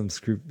on some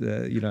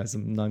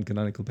some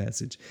non-canonical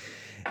passage,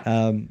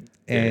 and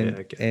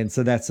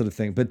so that sort of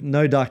thing. But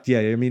no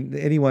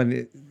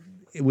anyone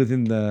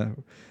within the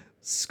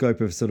scope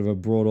of sort of a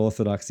broad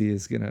orthodoxy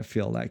is going to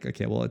feel like,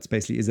 okay, well, it's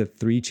basically, is it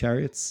 3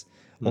 chariots?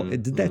 Or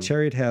did that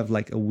chariot have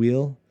like a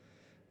wheel?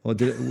 Or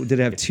did it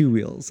have 2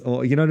 wheels?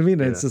 Or, you know what I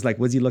mean? And it's just like,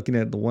 was he looking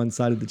at the one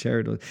side of the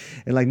chariot?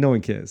 And like, no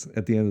one cares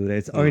at the end of the day.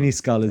 It's only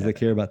scholars that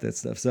care about that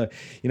stuff. So,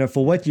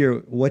 for what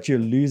you're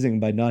losing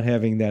by not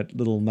having that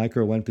little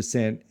micro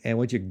 1%, and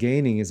what you're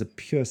gaining is a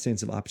pure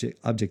sense of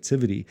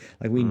objectivity.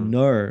 Like, we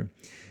know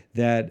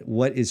that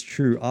what is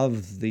true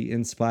of the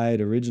inspired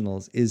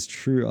originals is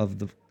true of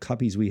the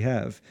copies we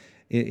have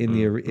in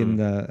the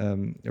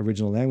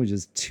original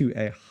languages to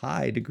a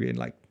high degree, and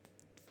like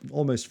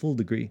almost full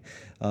degree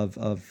of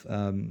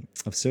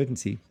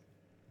certainty.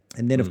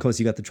 And then of course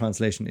you got the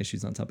translation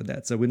issues on top of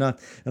that. So we're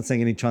not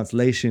saying any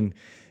translation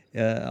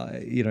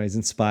is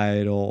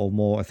inspired or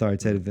more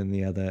authoritative than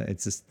the other.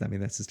 It's just,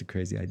 that's just a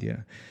crazy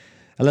idea.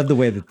 I love the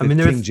way that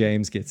King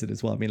James gets it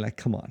as well. Like,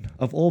 come on.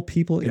 Of all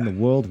people in the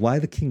world, why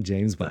the King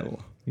James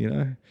Bible?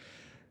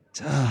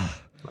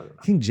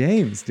 King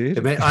James,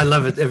 dude. I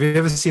love it. Have you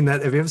ever seen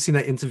that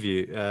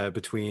interview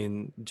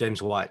between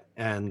James White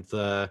and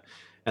the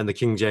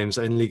King James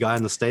only guy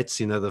in the States?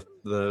 The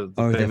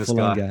famous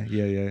guy.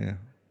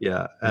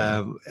 Yeah.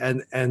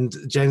 And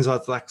James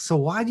White's like, so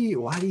why do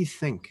you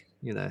think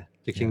the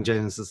King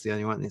James is the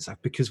only one? And he's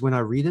like, because when I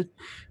read it,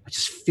 I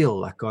just feel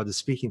like God is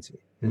speaking to me.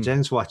 And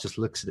James White just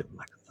looks at him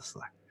like this,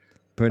 like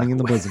burning in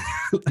the bosom.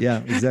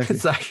 Yeah, exactly.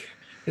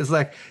 It's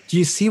like, do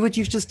you see what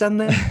you've just done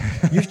there?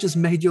 You've just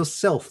made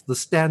yourself the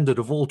standard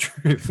of all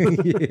truth.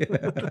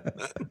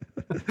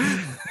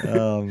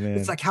 Oh man,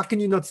 it's like, how can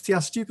you not see how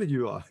stupid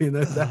you are?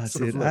 That's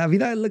it. I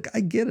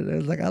get it. I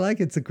like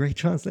it. It's a great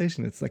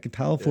translation. It's like a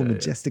powerful,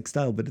 majestic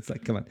style, but it's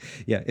like, come on.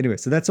 Yeah. Anyway,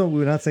 so that's what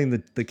we're not saying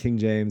that the King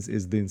James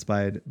is the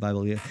inspired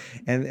Bible here,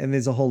 and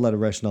there's a whole lot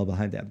of rationale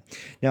behind that.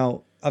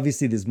 Now,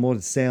 obviously, there's more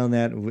to say on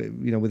that.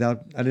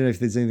 Without, I don't know if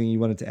there's anything you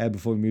wanted to add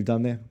before we moved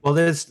on there. Well,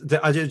 I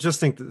just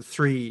think that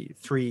three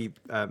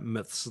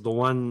myths. The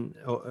one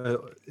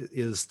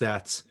is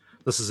that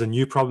this is a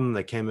new problem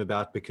that came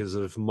about because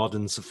of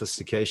modern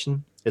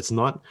sophistication. It's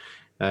not.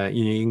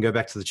 You can go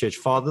back to the church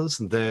fathers.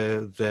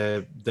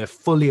 They're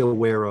fully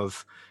aware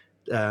of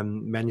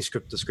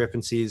manuscript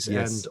discrepancies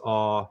Yes.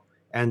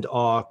 and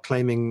are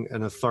claiming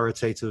an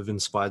authoritative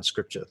inspired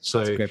scripture. So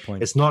That's a great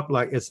point. it's not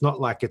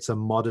like it's a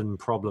modern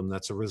problem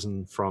that's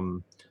arisen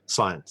from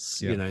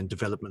science, Yeah. and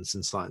developments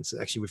in science.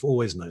 Actually, we've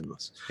always known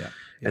this, Yeah.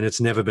 and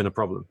it's never been a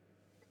problem.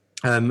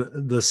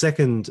 The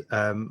second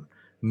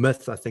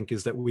myth, I think,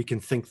 is that we can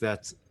think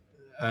that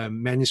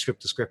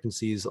manuscript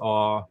discrepancies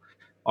are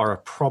a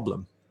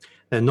problem.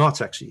 They're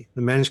not actually.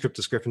 The manuscript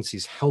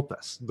discrepancies help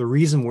us. The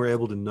reason we're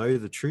able to know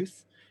the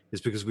truth is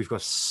because we've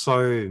got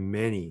so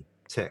many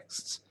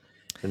texts,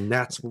 and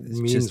that's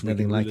means we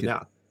can rule it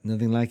out.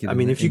 Nothing like it. I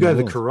mean, if you go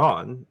to the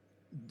Quran,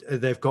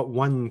 they've got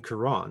one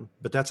Quran,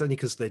 but that's only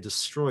because they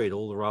destroyed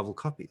all the rival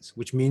copies,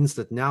 which means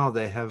that now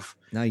they have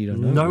you don't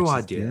know no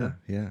idea.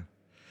 Yeah.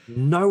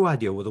 No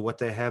idea whether what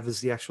they have is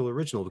the actual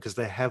original, because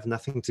they have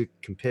nothing to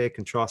compare,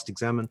 contrast,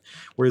 examine.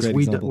 Whereas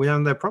we don't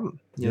have that problem.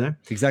 You know,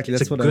 exactly.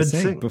 That's what I was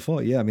saying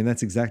before. Yeah, I mean,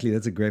 that's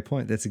a great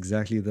point. That's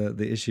exactly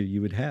the issue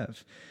you would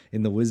have.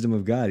 In the wisdom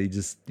of God, he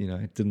just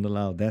didn't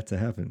allow that to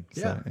happen.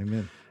 So, yeah,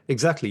 amen.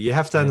 Exactly. You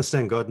have to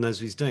understand God knows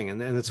what he's doing, and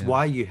it's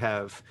why you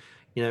have,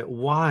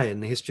 why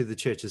in the history of the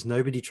church has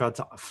nobody tried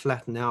to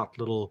flatten out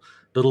little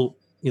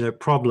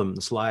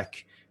problems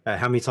like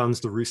how many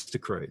times the rooster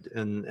crowed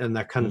and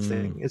that kind of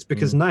thing. It's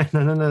because no.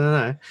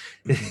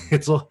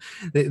 It's all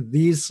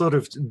these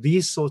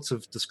sorts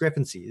of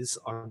discrepancies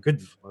are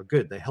good.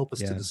 They help us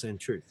to discern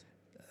truth.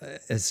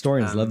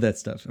 Historians love that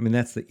stuff. I mean,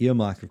 that's the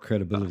earmark of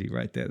credibility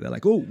right there. They're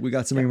like, oh, we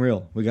got something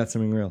real. We got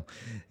something real.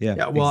 Yeah.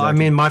 Yeah. Well, exactly. I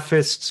mean, my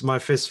first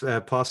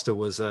pastor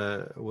was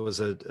a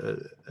lawyer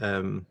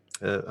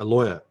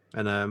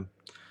and a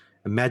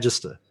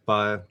magister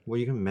by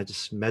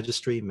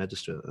magistrate.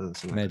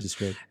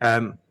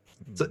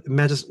 So I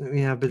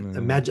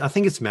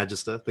think it's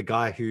Magister, the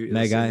guy who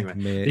is he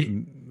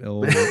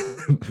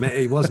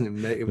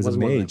wasn't. It was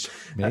Mage.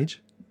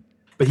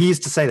 But he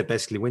used to say that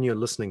basically, when you're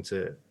listening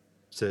to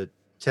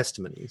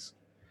testimonies,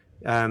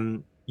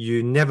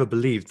 you never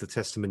believed the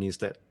testimonies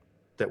that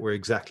were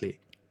exactly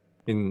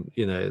in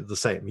the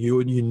same.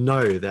 You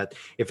know that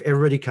if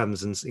everybody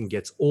comes and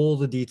gets all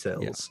the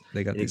details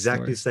they got in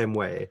exactly the same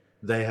way,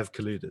 they have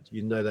colluded.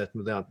 You know that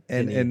without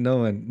and no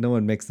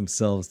one makes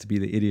themselves to be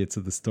the idiots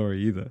of the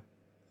story either.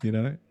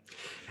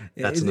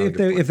 That's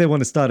if they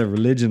want to start a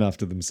religion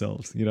after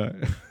themselves,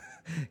 if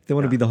they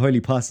want to be the holy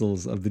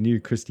apostles of the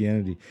new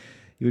Christianity,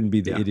 you wouldn't be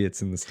the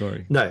idiots in the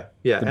story. No,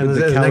 and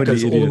that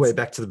goes all the way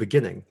back to the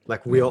beginning.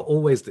 Like we are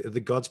always the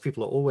God's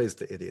people are always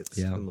the idiots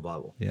in the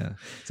Bible. Yeah,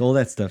 so all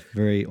that stuff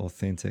very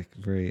authentic,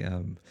 very.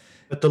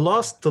 But the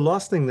last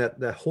thing that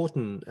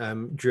Horton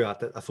drew out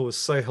that I thought was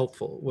so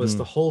helpful was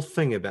the whole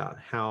thing about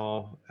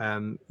how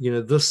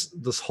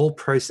this whole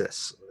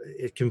process,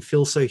 it can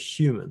feel so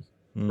human,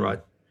 right?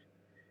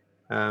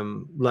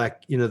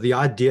 The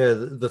idea,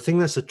 the thing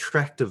that's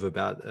attractive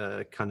about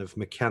a kind of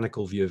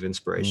mechanical view of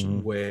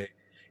inspiration, where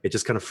it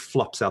just kind of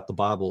flops out the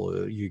Bible,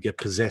 or you get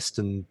possessed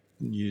and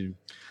you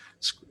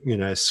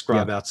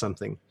scribe out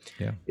something,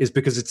 is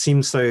because it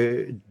seems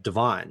so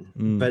divine.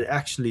 But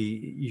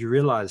actually, you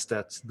realize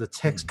that the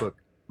textbook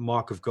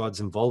mark of God's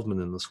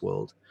involvement in this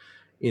world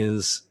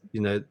is,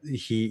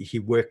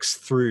 he works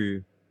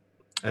through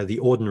the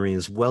ordinary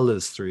as well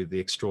as through the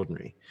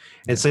extraordinary.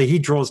 And so he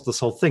draws this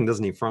whole thing,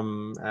 doesn't he,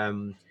 from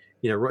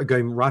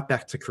going right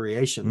back to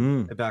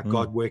creation, about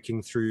God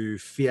working through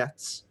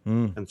fiats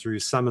and through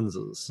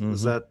summonses.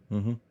 Is that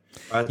right?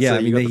 Yeah, so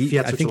I mean,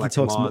 I think he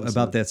talks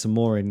about that some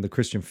more in the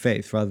Christian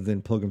faith rather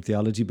than pilgrim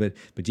theology. But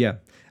yeah,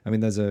 I mean,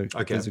 those are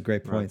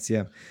great points. Right.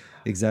 Yeah,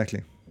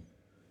 exactly.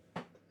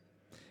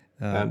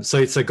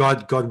 So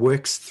God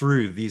works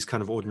through these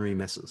kind of ordinary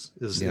messes.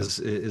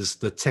 Is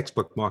the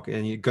textbook mark,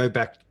 and you go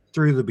back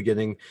through the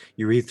beginning,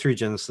 you read through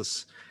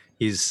Genesis,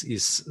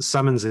 he's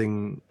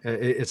summoning,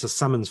 it's a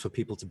summons for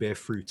people to bear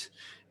fruit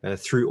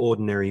through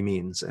ordinary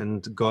means,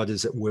 and God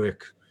is at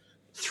work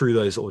through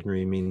those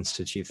ordinary means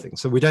to achieve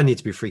things. So we don't need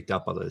to be freaked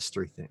out by those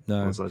three things.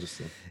 No.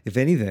 If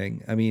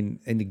anything, I mean,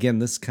 and again,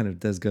 this kind of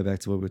does go back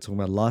to what we were talking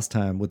about last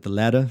time with the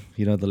ladder.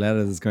 The ladder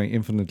is going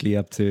infinitely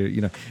up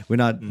to, we're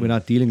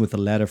not dealing with the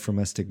ladder from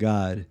us to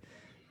God.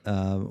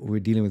 We're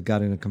dealing with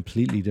God in a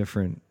completely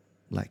different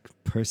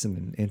person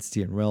and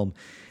entity and realm.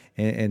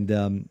 And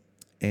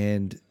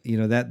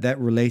that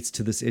relates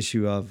to this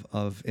issue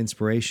of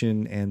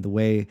inspiration and the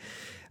way,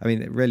 I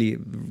mean, really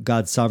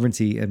God's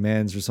sovereignty and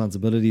man's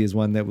responsibility is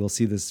one that we'll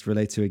see this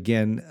relate to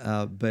again.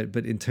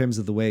 But in terms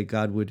of the way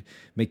God would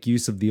make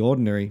use of the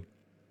ordinary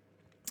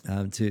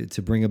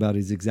to bring about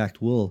his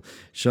exact will,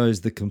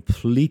 shows the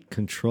complete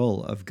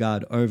control of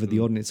God over the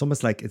ordinary. It's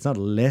almost like it's not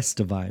less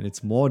divine,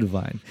 it's more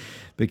divine,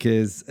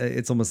 because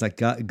it's almost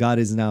like God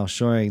is now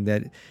showing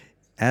that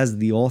as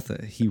the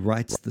author, he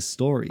writes the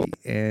story,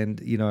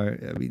 and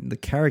I mean, the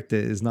character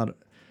is not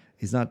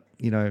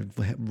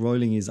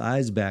rolling his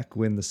eyes back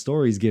when the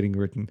story's getting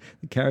written.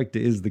 The character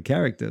is the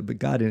character, but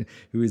God,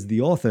 who is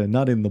the author,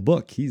 not in the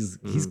book. He's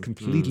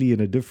completely in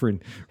a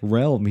different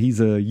realm. He's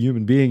a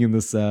human being in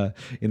this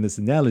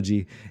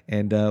analogy,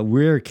 and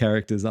we're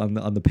characters on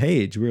the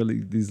page. We're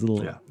these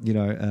little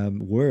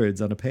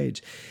words on a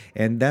page,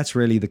 and that's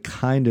really the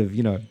kind of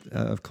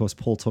of course,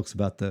 Paul talks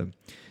about the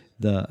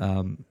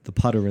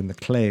potter and the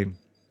clay.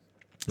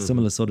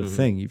 Similar sort of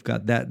thing. You've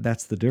got that.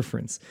 That's the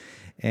difference,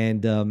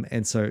 and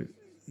so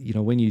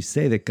when you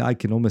say that God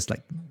can almost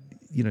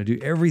do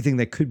everything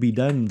that could be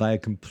done by a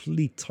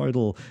complete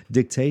total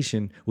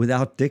dictation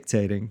without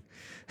dictating,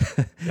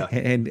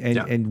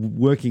 and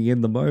working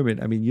in the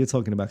moment. I mean, you're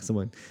talking about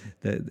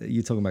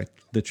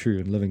the true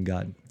and living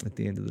God at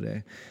the end of the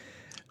day.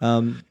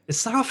 It's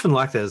so often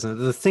like that, isn't it?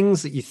 The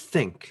things that you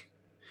think,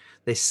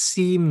 they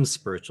seem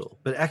spiritual,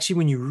 but actually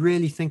when you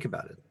really think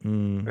about it,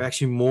 they're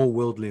actually more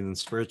worldly than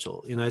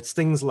spiritual. It's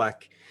things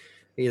like,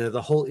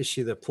 the whole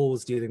issue that Paul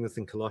was dealing with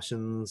in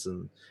Colossians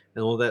and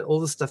all that, all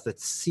the stuff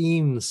that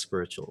seems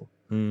spiritual.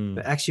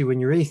 But actually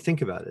when you really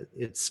think about it,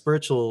 it's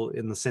spiritual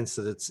in the sense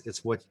that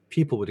it's what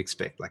people would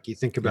expect. Like you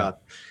think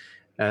about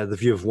the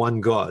view of one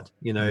God,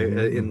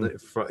 monism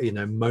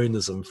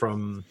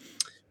from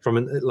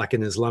like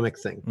an Islamic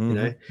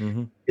thing,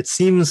 it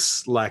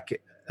seems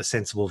like a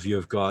sensible view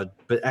of God,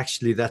 but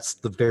actually that's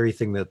the very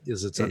thing that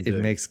is its undoing.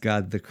 It makes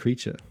God the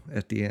creature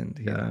at the end,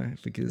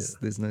 because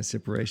there's no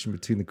separation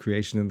between the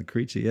creation and the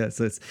creature. Yeah,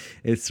 so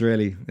it's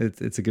really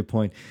it's a good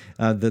point.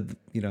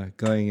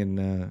 Going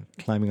and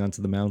climbing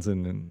onto the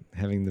mountain and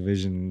having the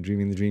vision and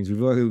dreaming the dreams.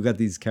 We've got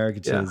these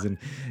caricatures and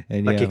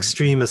like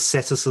extreme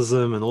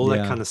asceticism and all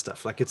that kind of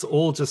stuff. Like it's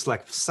all just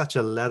like such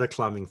a ladder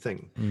climbing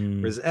thing.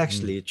 Whereas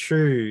actually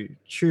true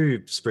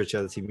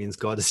spirituality means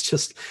God is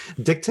just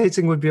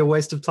dictating would be a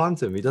waste of time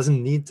to him. He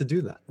doesn't need to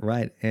do that.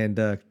 Right.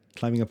 And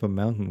climbing up a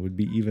mountain would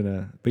be even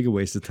a bigger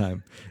waste of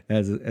time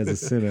as a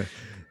sinner.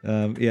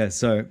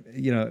 So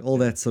all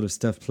that sort of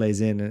stuff plays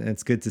in, and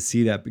it's good to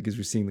see that because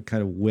we're seeing the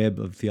kind of web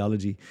of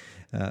theology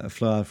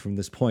flow out from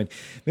this point.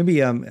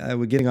 Maybe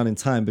we're getting on in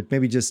time, but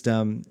maybe just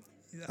I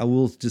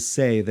will just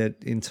say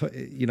that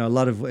a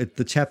lot of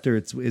the chapter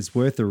it's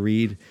worth a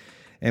read,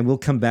 and we'll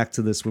come back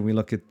to this when we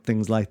look at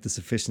things like the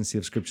sufficiency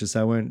of Scripture.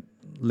 So I won't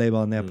labor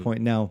on that point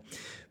now,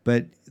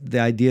 but the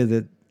idea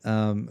that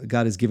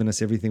God has given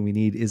us everything we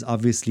need is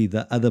obviously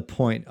the other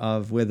point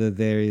of whether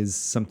there is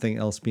something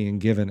else being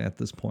given at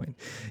this point.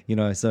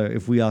 So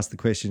if we ask the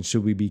question,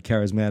 should we be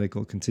charismatic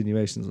or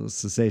continuations or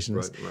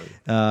cessations?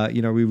 Right.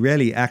 We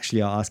really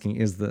actually are asking,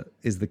 is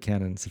the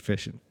canon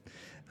sufficient?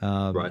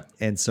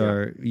 And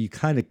so you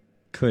kind of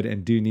could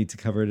and do need to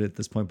cover it at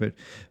this point,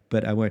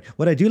 but I won't.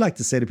 What I do like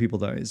to say to people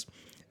though is,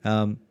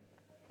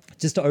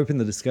 just to open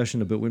the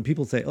discussion a bit, when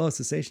people say, "Oh,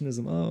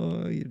 cessationism,"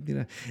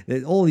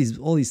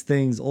 all these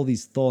things, all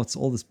these thoughts,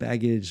 all this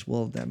baggage.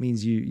 Well, that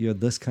means you're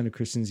this kind of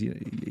Christians.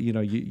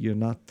 You're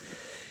not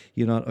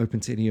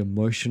open to any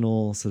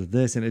emotional sort of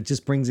this, and it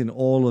just brings in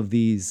all of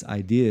these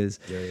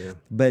ideas.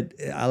 But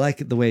I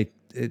like it the way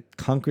it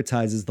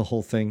concretizes the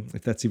whole thing,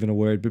 if that's even a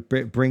word,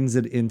 but brings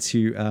it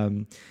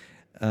into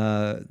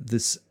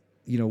this.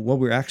 What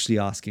we're actually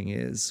asking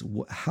is,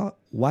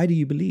 why do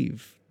you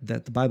believe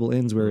that the Bible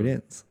ends where it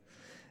ends?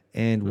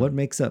 And what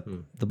makes up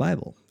the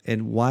Bible?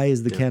 And why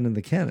is the canon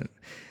the canon?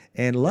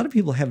 And a lot of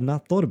people have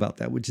not thought about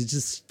that, which is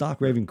just stark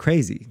raving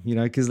crazy,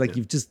 because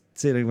you've just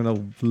said, I'm going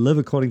to live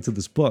according to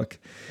this book.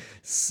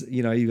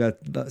 You got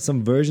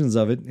some versions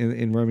of it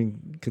in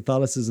Roman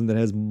Catholicism that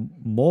has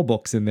more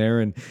books in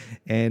there, and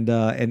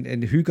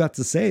who got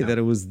to say that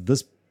it was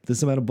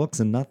this amount of books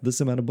and not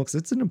this amount of books?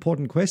 It's an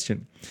important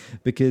question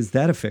because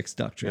that affects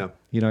doctrine.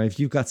 If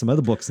you've got some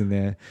other books in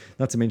there,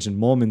 not to mention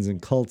Mormons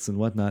and cults and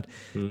whatnot,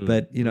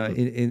 but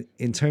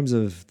in terms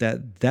of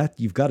that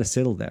you've got to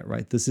settle that,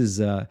 right? This is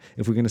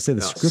if we're going to say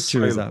the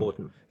Scripture is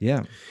important.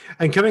 And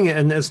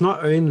it's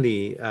not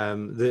only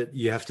that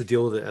you have to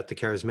deal with it at the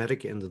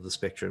charismatic end of the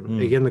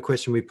spectrum. Again, the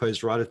question we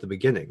posed right at the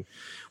beginning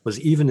was,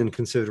 even in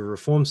conservative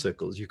reform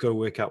circles, you've got to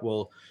work out,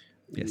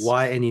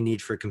 why any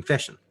need for a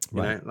confession?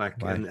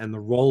 And the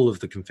role of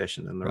the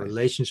confession and the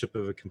relationship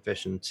of a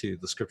confession to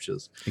the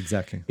Scriptures.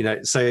 Exactly.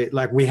 So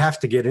we have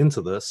to get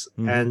into this,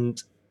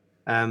 and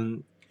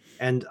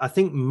I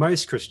think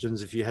most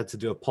Christians, if you had to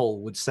do a poll,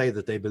 would say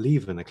that they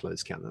believe in a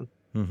closed canon.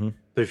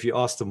 But if you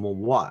ask them,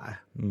 why,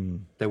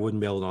 they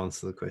wouldn't be able to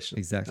answer the question.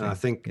 Exactly. And I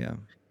think,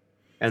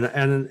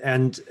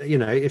 and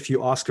if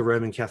you ask a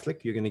Roman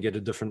Catholic, you're going to get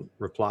a different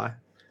reply.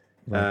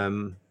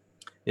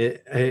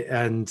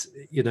 And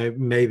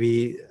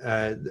maybe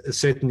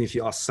certainly if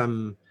you ask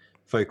some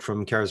folk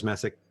from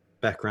charismatic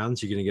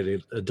backgrounds, you're going to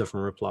get a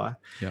different reply.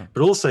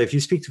 But also if you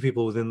speak to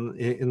people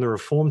in the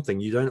Reform thing,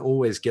 you don't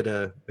always get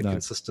a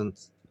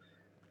consistent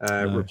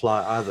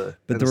reply either.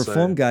 But the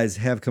Reform guys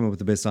have come up with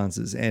the best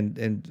answers,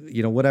 and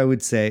what I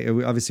would say,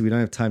 obviously we don't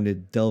have time to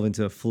delve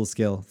into a full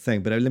scale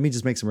thing, but let me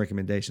just make some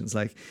recommendations.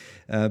 Like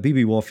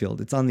B.B.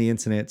 Warfield, it's on the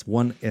internet, it's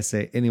one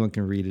essay, anyone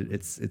can read it.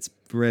 It's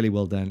really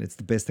well done. It's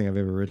the best thing I've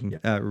ever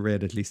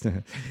read at least.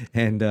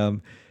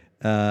 And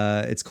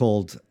it's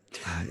called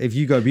If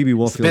you go B.B. It's the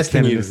Warfield's best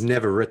thing canon, you've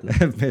never written.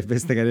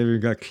 best thing I never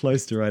even got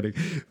close to writing,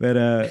 but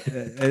I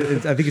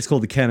think it's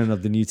called the Canon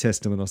of the New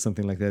Testament or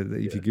something like that.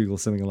 If you Google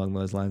something along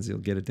those lines, you'll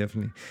get it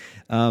definitely.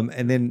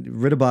 And then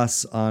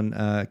Ridderbos on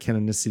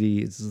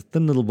canonicity. It's a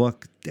thin little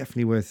book,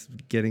 definitely worth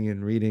getting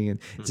and reading, and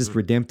it's just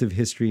redemptive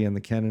history and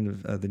the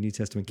canon of the New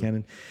Testament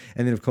canon.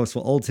 And then, of course,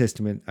 for Old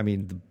Testament, I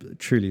mean,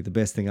 truly the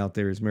best thing out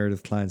there is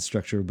Meredith Klein's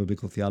Structure of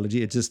Biblical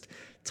Theology. It just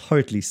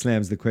totally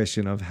slams the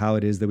question of how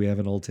it is that we have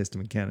an Old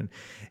Testament canon.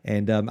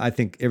 And I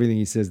think everything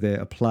he says there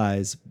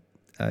applies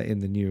in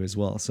the New as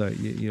well. So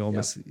you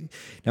almost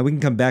now we can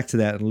come back to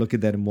that and look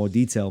at that in more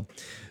detail.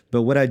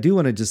 But what I do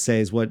want to just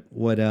say is what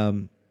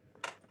Horton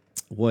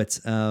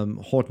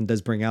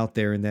does bring out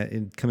there, in that,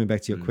 in coming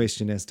back to your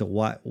question as to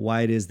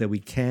why it is that we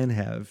can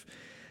have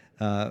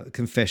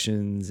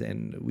confessions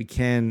and we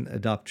can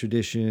adopt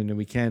tradition and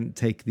we can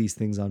take these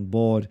things on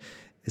board,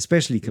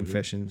 especially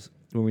confessions,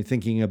 when we're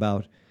thinking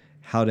about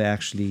how to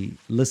actually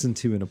listen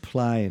to and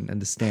apply and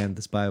understand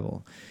this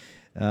Bible,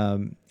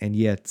 and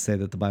yet say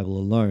that the Bible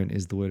alone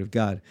is the Word of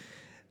God.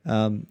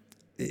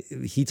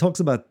 He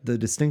talks about the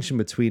distinction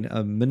between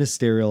a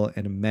ministerial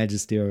and a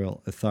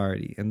magisterial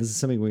authority. And this is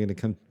something we're going to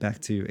come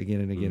back to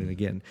again and again and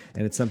again.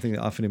 And it's something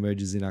that often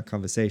emerges in our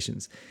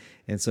conversations.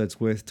 And so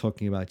it's worth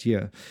talking about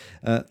here.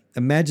 A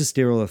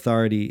magisterial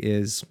authority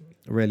is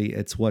really,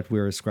 it's what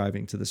we're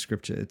ascribing to the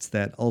Scripture. It's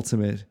that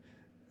ultimate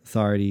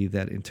authority,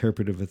 that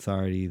interpretive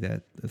authority,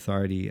 that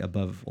authority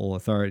above all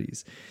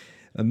authorities.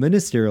 A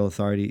ministerial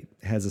authority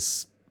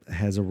has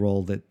a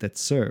role that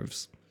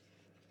serves.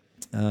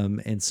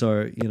 And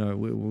so,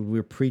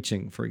 we're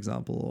preaching, for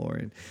example,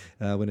 or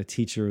when a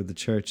teacher of the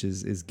church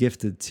is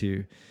gifted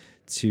to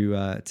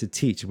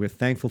teach, we're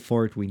thankful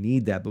for it. We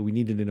need that, but we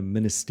need it in a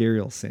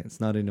ministerial sense,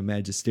 not in a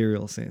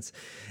magisterial sense.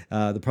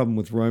 The problem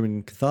with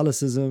Roman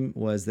Catholicism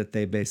was that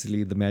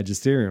the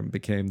magisterium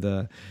became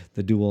the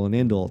do all and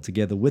end all,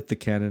 together with the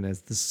canon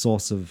as the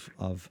source of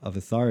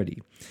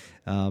authority.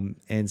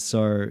 And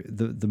so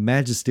the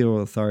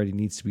magisterial authority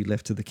needs to be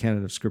left to the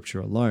canon of Scripture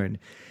alone.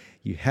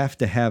 You have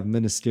to have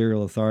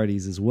ministerial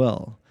authorities as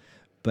well,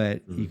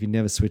 but you can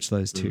never switch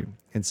those two.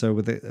 And so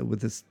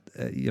with this,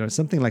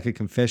 something like a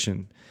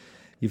confession,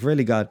 you've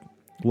really got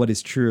what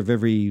is true of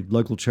every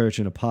local church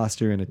and a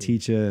pastor and a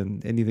teacher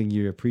and anything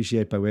you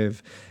appreciate by way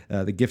of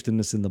the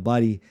giftedness in the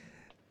body,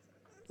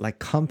 like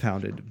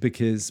compounded,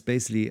 because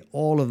basically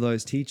all of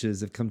those teachers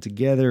have come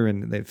together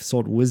and they've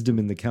sought wisdom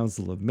in the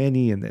counsel of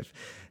many, and they've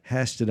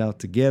hashed it out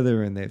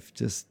together, and they've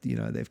just,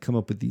 they've come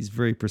up with these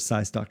very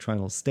precise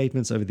doctrinal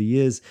statements over the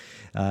years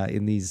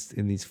in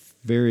these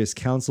various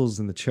councils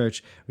in the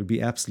church. Would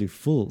be absolute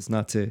fools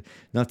not to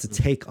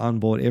take on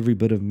board every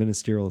bit of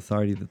ministerial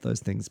authority that those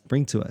things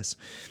bring to us.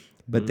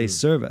 But they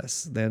serve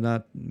us. They're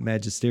not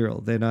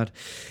magisterial. They're not.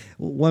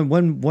 One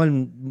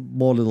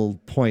more little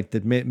point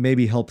that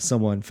maybe helps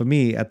someone. For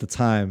me at the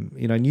time,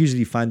 and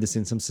usually you find this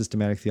in some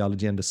systematic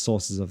theology under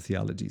sources of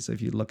theology. So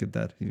if you look at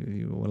that,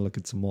 you want to look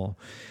at some more.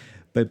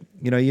 But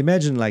you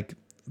imagine like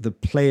the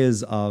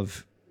players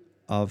of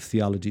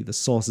theology, the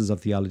sources of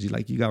theology.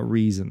 Like you got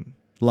reason,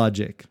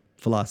 logic,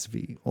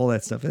 philosophy, all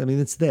that stuff. I mean,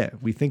 it's there.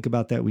 We think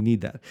about that. We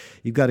need that.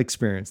 You've got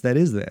experience. That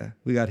is there.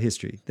 We got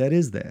history. That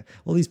is there.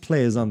 All these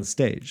players on the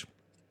stage.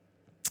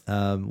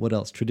 What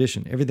else?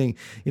 Tradition. Everything.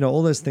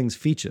 All those things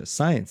feature.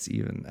 Science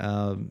even.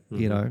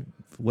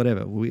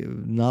 Whatever.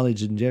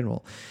 Knowledge in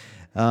general.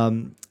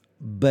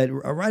 But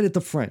right at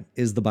the front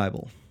is the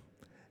Bible.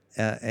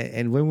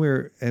 And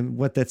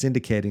what that's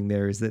indicating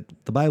there is that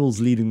the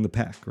Bible's leading the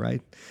pack,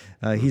 right?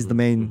 He's the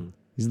main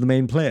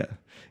player.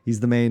 He's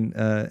the main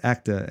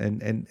actor,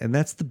 and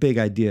that's the big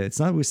idea. It's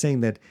not we're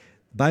saying that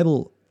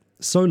Bible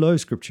solo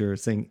Scripture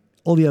is saying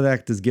all the other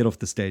actors get off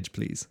the stage,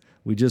 please.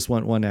 We just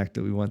want one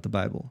actor. We want the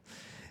Bible,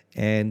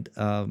 and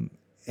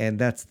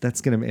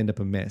that's going to end up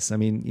a mess. I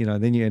mean,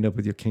 then you end up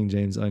with your King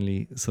James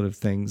only sort of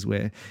things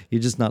where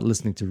you're just not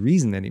listening to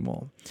reason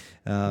anymore.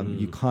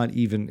 You can't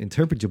even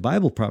interpret your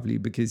Bible properly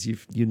because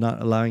you're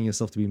not allowing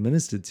yourself to be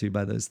ministered to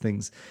by those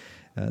things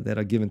that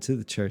are given to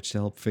the church to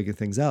help figure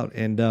things out.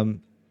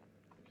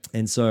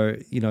 And so,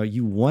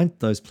 you want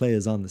those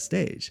players on the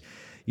stage.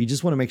 You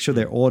just want to make sure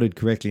they're ordered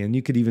correctly. And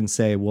you could even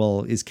say,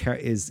 well, is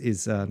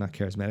not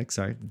charismatic,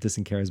 sorry,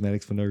 dissing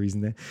charismatics for no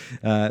reason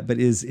there, but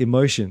is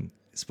emotion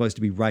supposed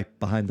to be right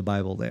behind the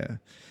Bible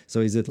there? So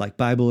is it like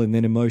Bible and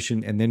then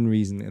emotion and then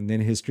reason and then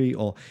history?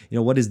 Or,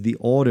 what is the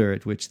order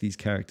at which these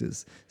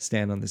characters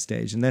stand on the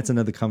stage? And that's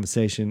another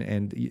conversation.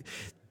 And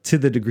to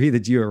the degree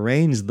that you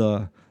arrange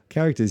the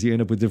characters, you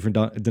end up with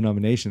different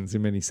denominations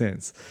in many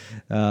sense.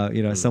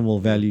 Some will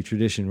value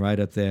tradition right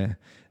up there,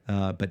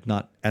 but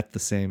not at the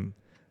same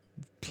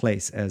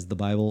place as the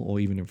Bible or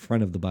even in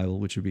front of the Bible,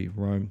 which would be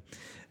Rome.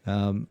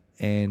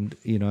 And,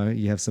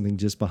 you have something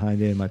just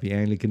behind it. It might be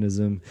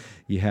Anglicanism.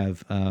 You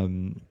have,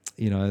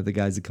 the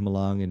guys that come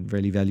along and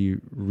really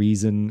value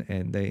reason,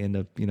 and they end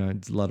up,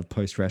 it's a lot of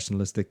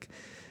post-rationalistic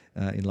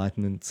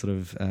Enlightenment sort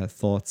of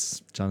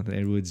thoughts. Jonathan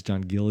Edwards,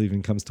 John Gill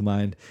even comes to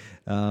mind.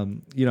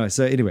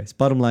 So anyways,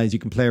 bottom line is you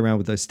can play around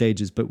with those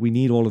stages, but we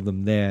need all of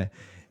them there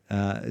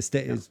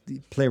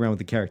play around with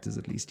the characters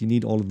at least. You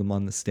need all of them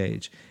on the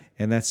stage.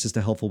 And that's just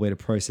a helpful way to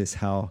process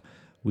how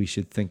we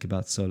should think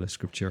about Sola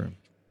Scriptura.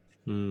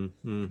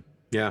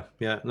 Yeah.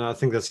 No, I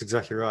think that's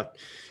exactly right.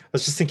 I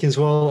was just thinking as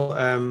well,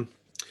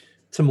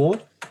 Tim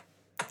Ward,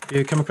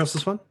 you come across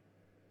this one?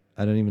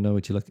 I don't even know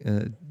what you look.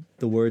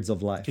 The Words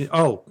of Life.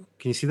 Can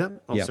you see that?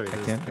 Yeah, sorry,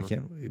 I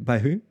can. By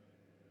who?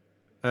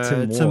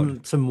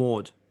 Tim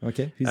Ward.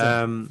 Okay, who's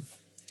that?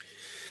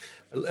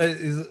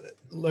 He's a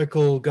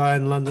local guy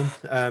in London,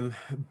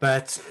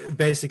 but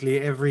basically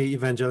every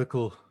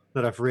evangelical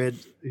that I've read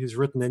who's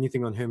written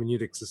anything on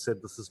hermeneutics has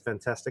said this is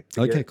fantastic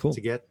to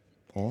get.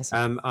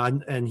 Awesome.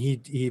 And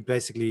he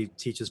basically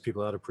teaches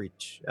people how to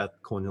preach at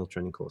Cornhill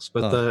training course,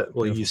 but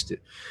he used to.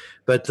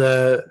 But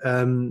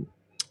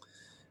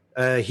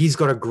he's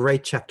got a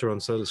great chapter on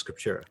Sola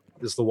Scriptura.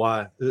 Is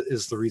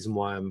the reason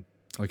why I'm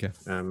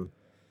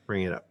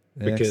bringing it up,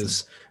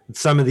 because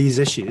some of these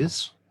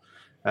issues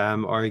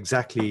are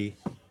exactly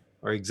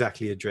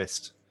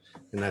addressed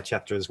in that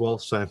chapter as well.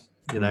 So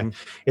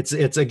it's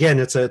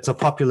a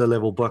popular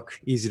level book,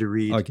 easy to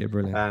read. Okay,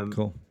 brilliant.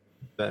 Cool.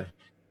 But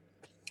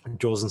it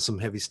draws in some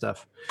heavy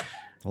stuff.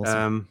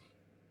 Awesome.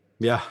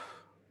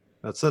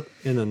 That's it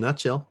in a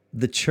nutshell.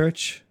 The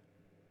church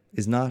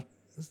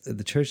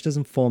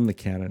doesn't form the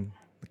canon.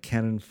 The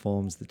canon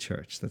forms the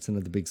church. That's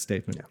another big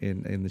statement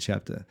in the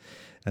chapter.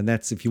 And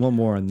that's, if you want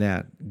more on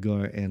that, go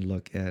and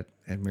look at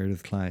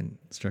Meredith Kline,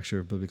 Structure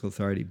of Biblical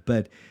Authority.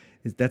 But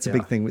that's a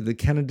big thing. The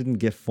canon didn't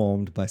get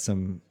formed by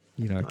some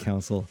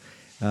council.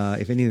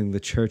 If anything, the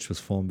church was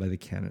formed by the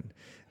canon.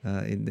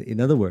 In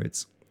other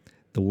words,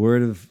 the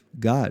Word of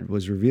God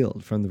was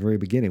revealed from the very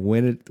beginning.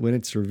 When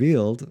it's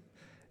revealed,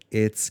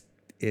 it's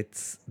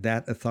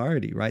that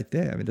authority right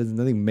there. I mean,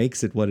 nothing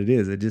makes it what it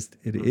is. It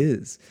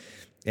is.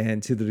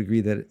 And to the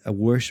degree that a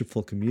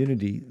worshipful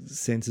community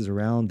centers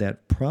around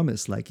that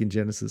promise, like in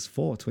Genesis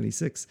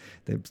 4:26,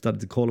 they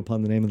started to call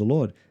upon the name of the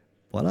Lord.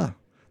 Voila,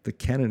 the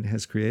canon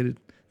has created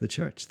the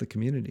church, the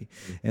community.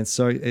 And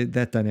so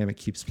that dynamic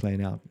keeps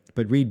playing out.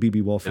 But read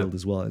B.B. Warfield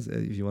as well,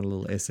 if you want a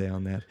little essay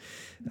on that.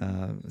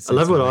 I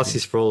love what R.C.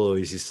 Sproul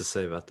always used to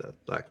say about that.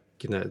 Like,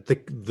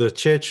 the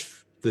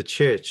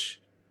church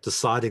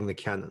deciding the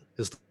canon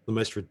is the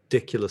most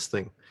ridiculous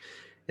thing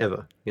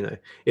ever.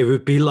 It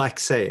would be like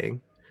saying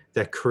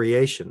that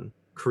creation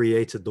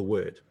created the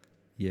word.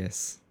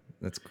 Yes,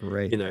 that's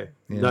great. No,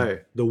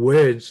 the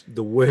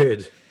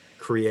word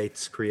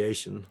creates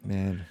creation.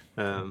 Man,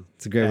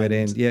 it's a great way to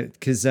end. Yeah,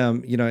 because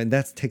and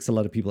that takes a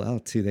lot of people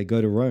out too. They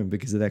go to Rome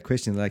because of that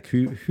question, like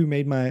who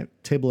made my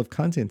table of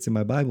contents in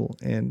my Bible?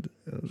 And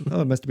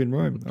it must have been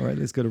Rome. All right,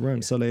 let's go to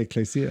Rome. Sola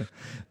Ecclesia.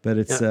 But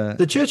it's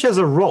the church has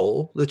a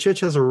role. The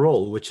church has a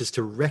role, which is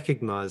to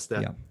recognize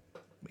that. Yeah,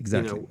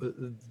 exactly.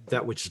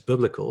 That which is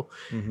biblical,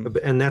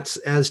 and that's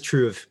as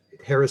true of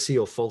heresy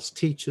or false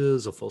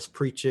teachers or false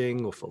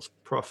preaching or false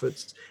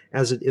prophets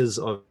as it is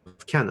of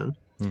canon.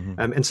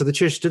 And so the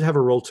church did have a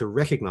role to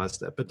recognize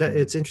that, but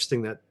it's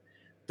interesting that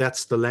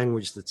that's the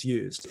language that's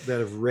used, that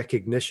of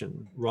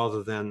recognition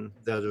rather than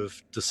that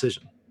of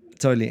decision.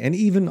 Totally. And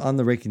even on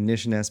the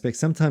recognition aspect,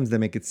 sometimes they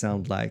make it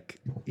sound like,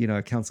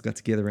 a council got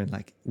together and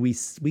like we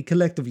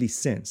collectively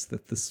sense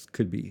that this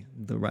could be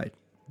the right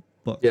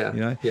book,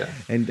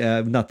 and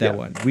not that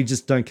one. We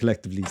just don't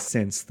collectively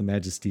sense the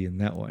majesty in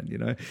that one,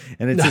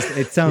 and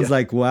it sounds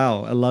like,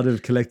 wow, a lot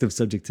of collective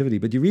subjectivity.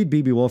 But you read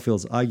B.B.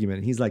 Warfield's argument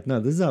and he's like, no,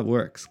 this is how it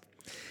works.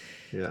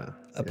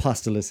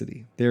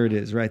 Apostolicity. There it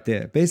is right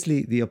there.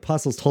 Basically, the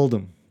apostles told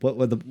him what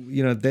were they're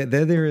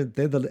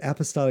the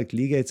apostolic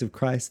legates of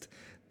Christ.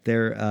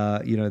 They're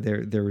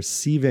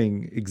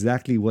receiving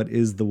exactly what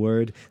is the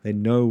word. They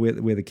know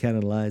where the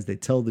canon lies. They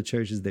tell the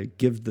churches, they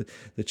give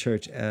the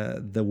church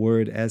the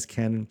word as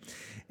canon,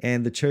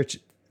 and the church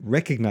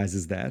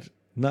recognizes that.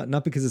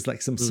 Not because it's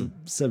like some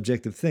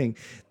subjective thing.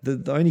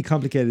 The only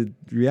complicated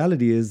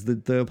reality is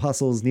that the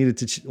apostles needed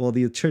to,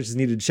 the churches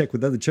needed to check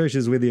with other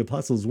churches where the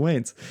apostles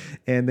went,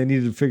 and they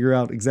needed to figure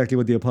out exactly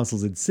what the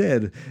apostles had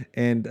said.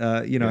 And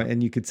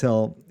and you could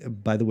tell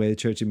by the way the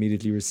church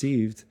immediately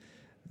received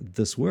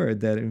this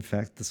word that in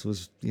fact this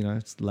was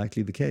it's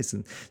likely the case.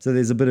 And so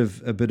there's a bit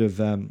of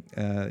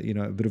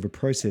a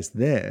process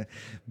there,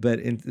 but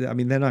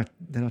they're not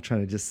trying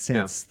to just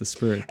sense the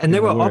spirit, and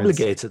they were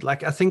obligated.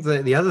 Like, I think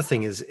the other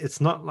thing is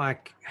it's not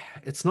like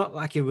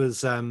it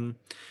was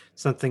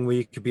something where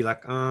you could be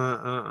like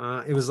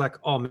it was like,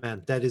 oh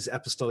man, that is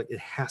apostolic, it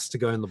has to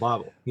go in the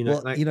Bible,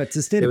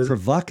 to state it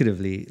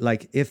provocatively,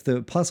 like if the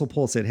Apostle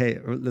Paul said, hey,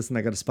 listen,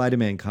 I got a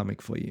Spider-Man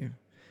comic for you,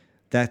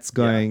 that's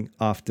going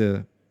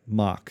after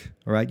Mark,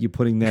 all right? You're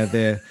putting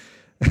there.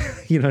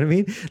 You know what I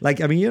mean?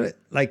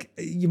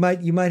 You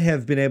might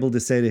have been able to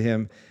say to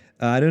him,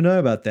 I don't know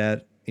about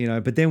that,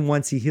 but then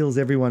once he heals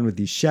everyone with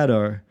his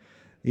shadow,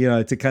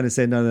 to kind of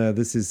say, no,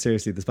 this is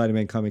seriously the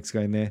Spider-Man comics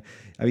going there.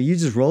 I mean, you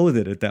just roll with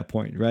it at that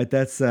point, right?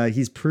 That's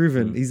he's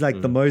proven. He's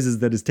like the Moses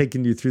that has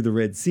taken you through the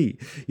Red Sea.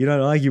 You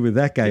don't argue with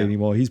that guy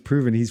anymore. He's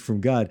proven he's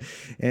from God,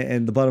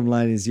 and the bottom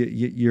line is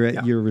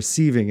you're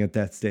receiving at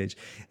that stage.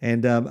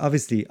 And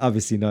obviously,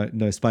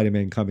 no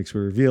Spider-Man comics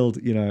were revealed,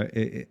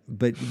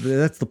 but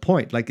that's the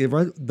point. Like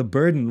the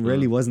burden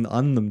really wasn't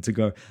on them to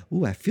go,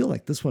 "Ooh, I feel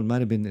like this one might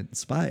have been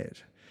inspired."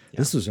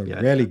 This was a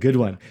really good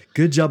one.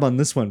 Good job on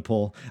this one,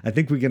 Paul. I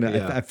think we're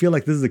gonna. I feel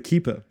like this is a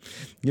keeper.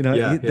 They're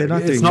not doing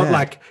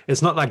that.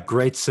 It's not like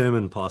great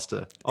sermon,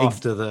 Pastor.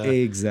 After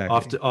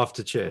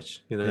after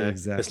church,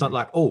 Exactly. It's not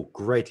like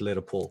great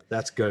letter, Paul.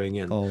 That's going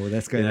in. Oh,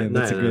 that's going in.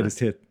 That's the greatest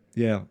hit.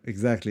 Yeah,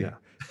 exactly.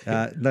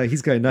 Yeah. No,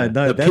 he's going.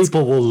 No.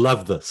 People will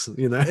love this.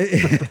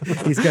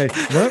 He's going.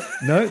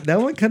 No, that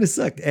one kind of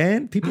sucked,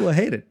 and people will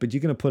hate it, but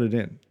you're gonna put it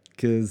in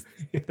because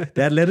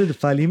that letter to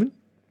Philemon,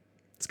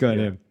 it's going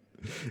in.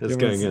 It's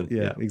going in.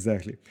 Yeah,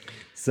 exactly.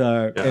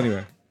 So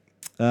anyway,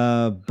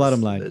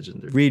 bottom line,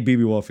 legendary. Read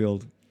B.B.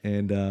 Warfield,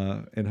 and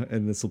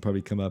this will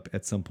probably come up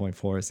at some point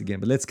for us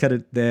again. But let's cut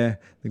it there.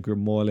 I think we're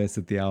more or less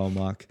at the hour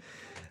mark.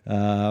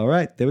 All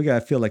right, there we go. I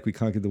feel like we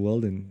conquered the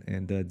world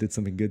and did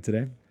something good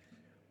today.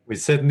 We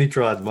certainly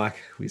tried, Mike.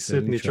 We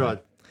certainly tried.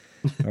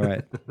 All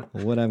right.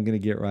 Well, what I'm going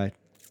to get right,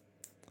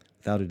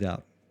 without a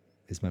doubt,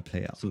 is my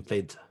play out. Some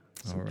played.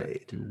 All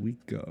right, here we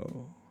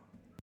go.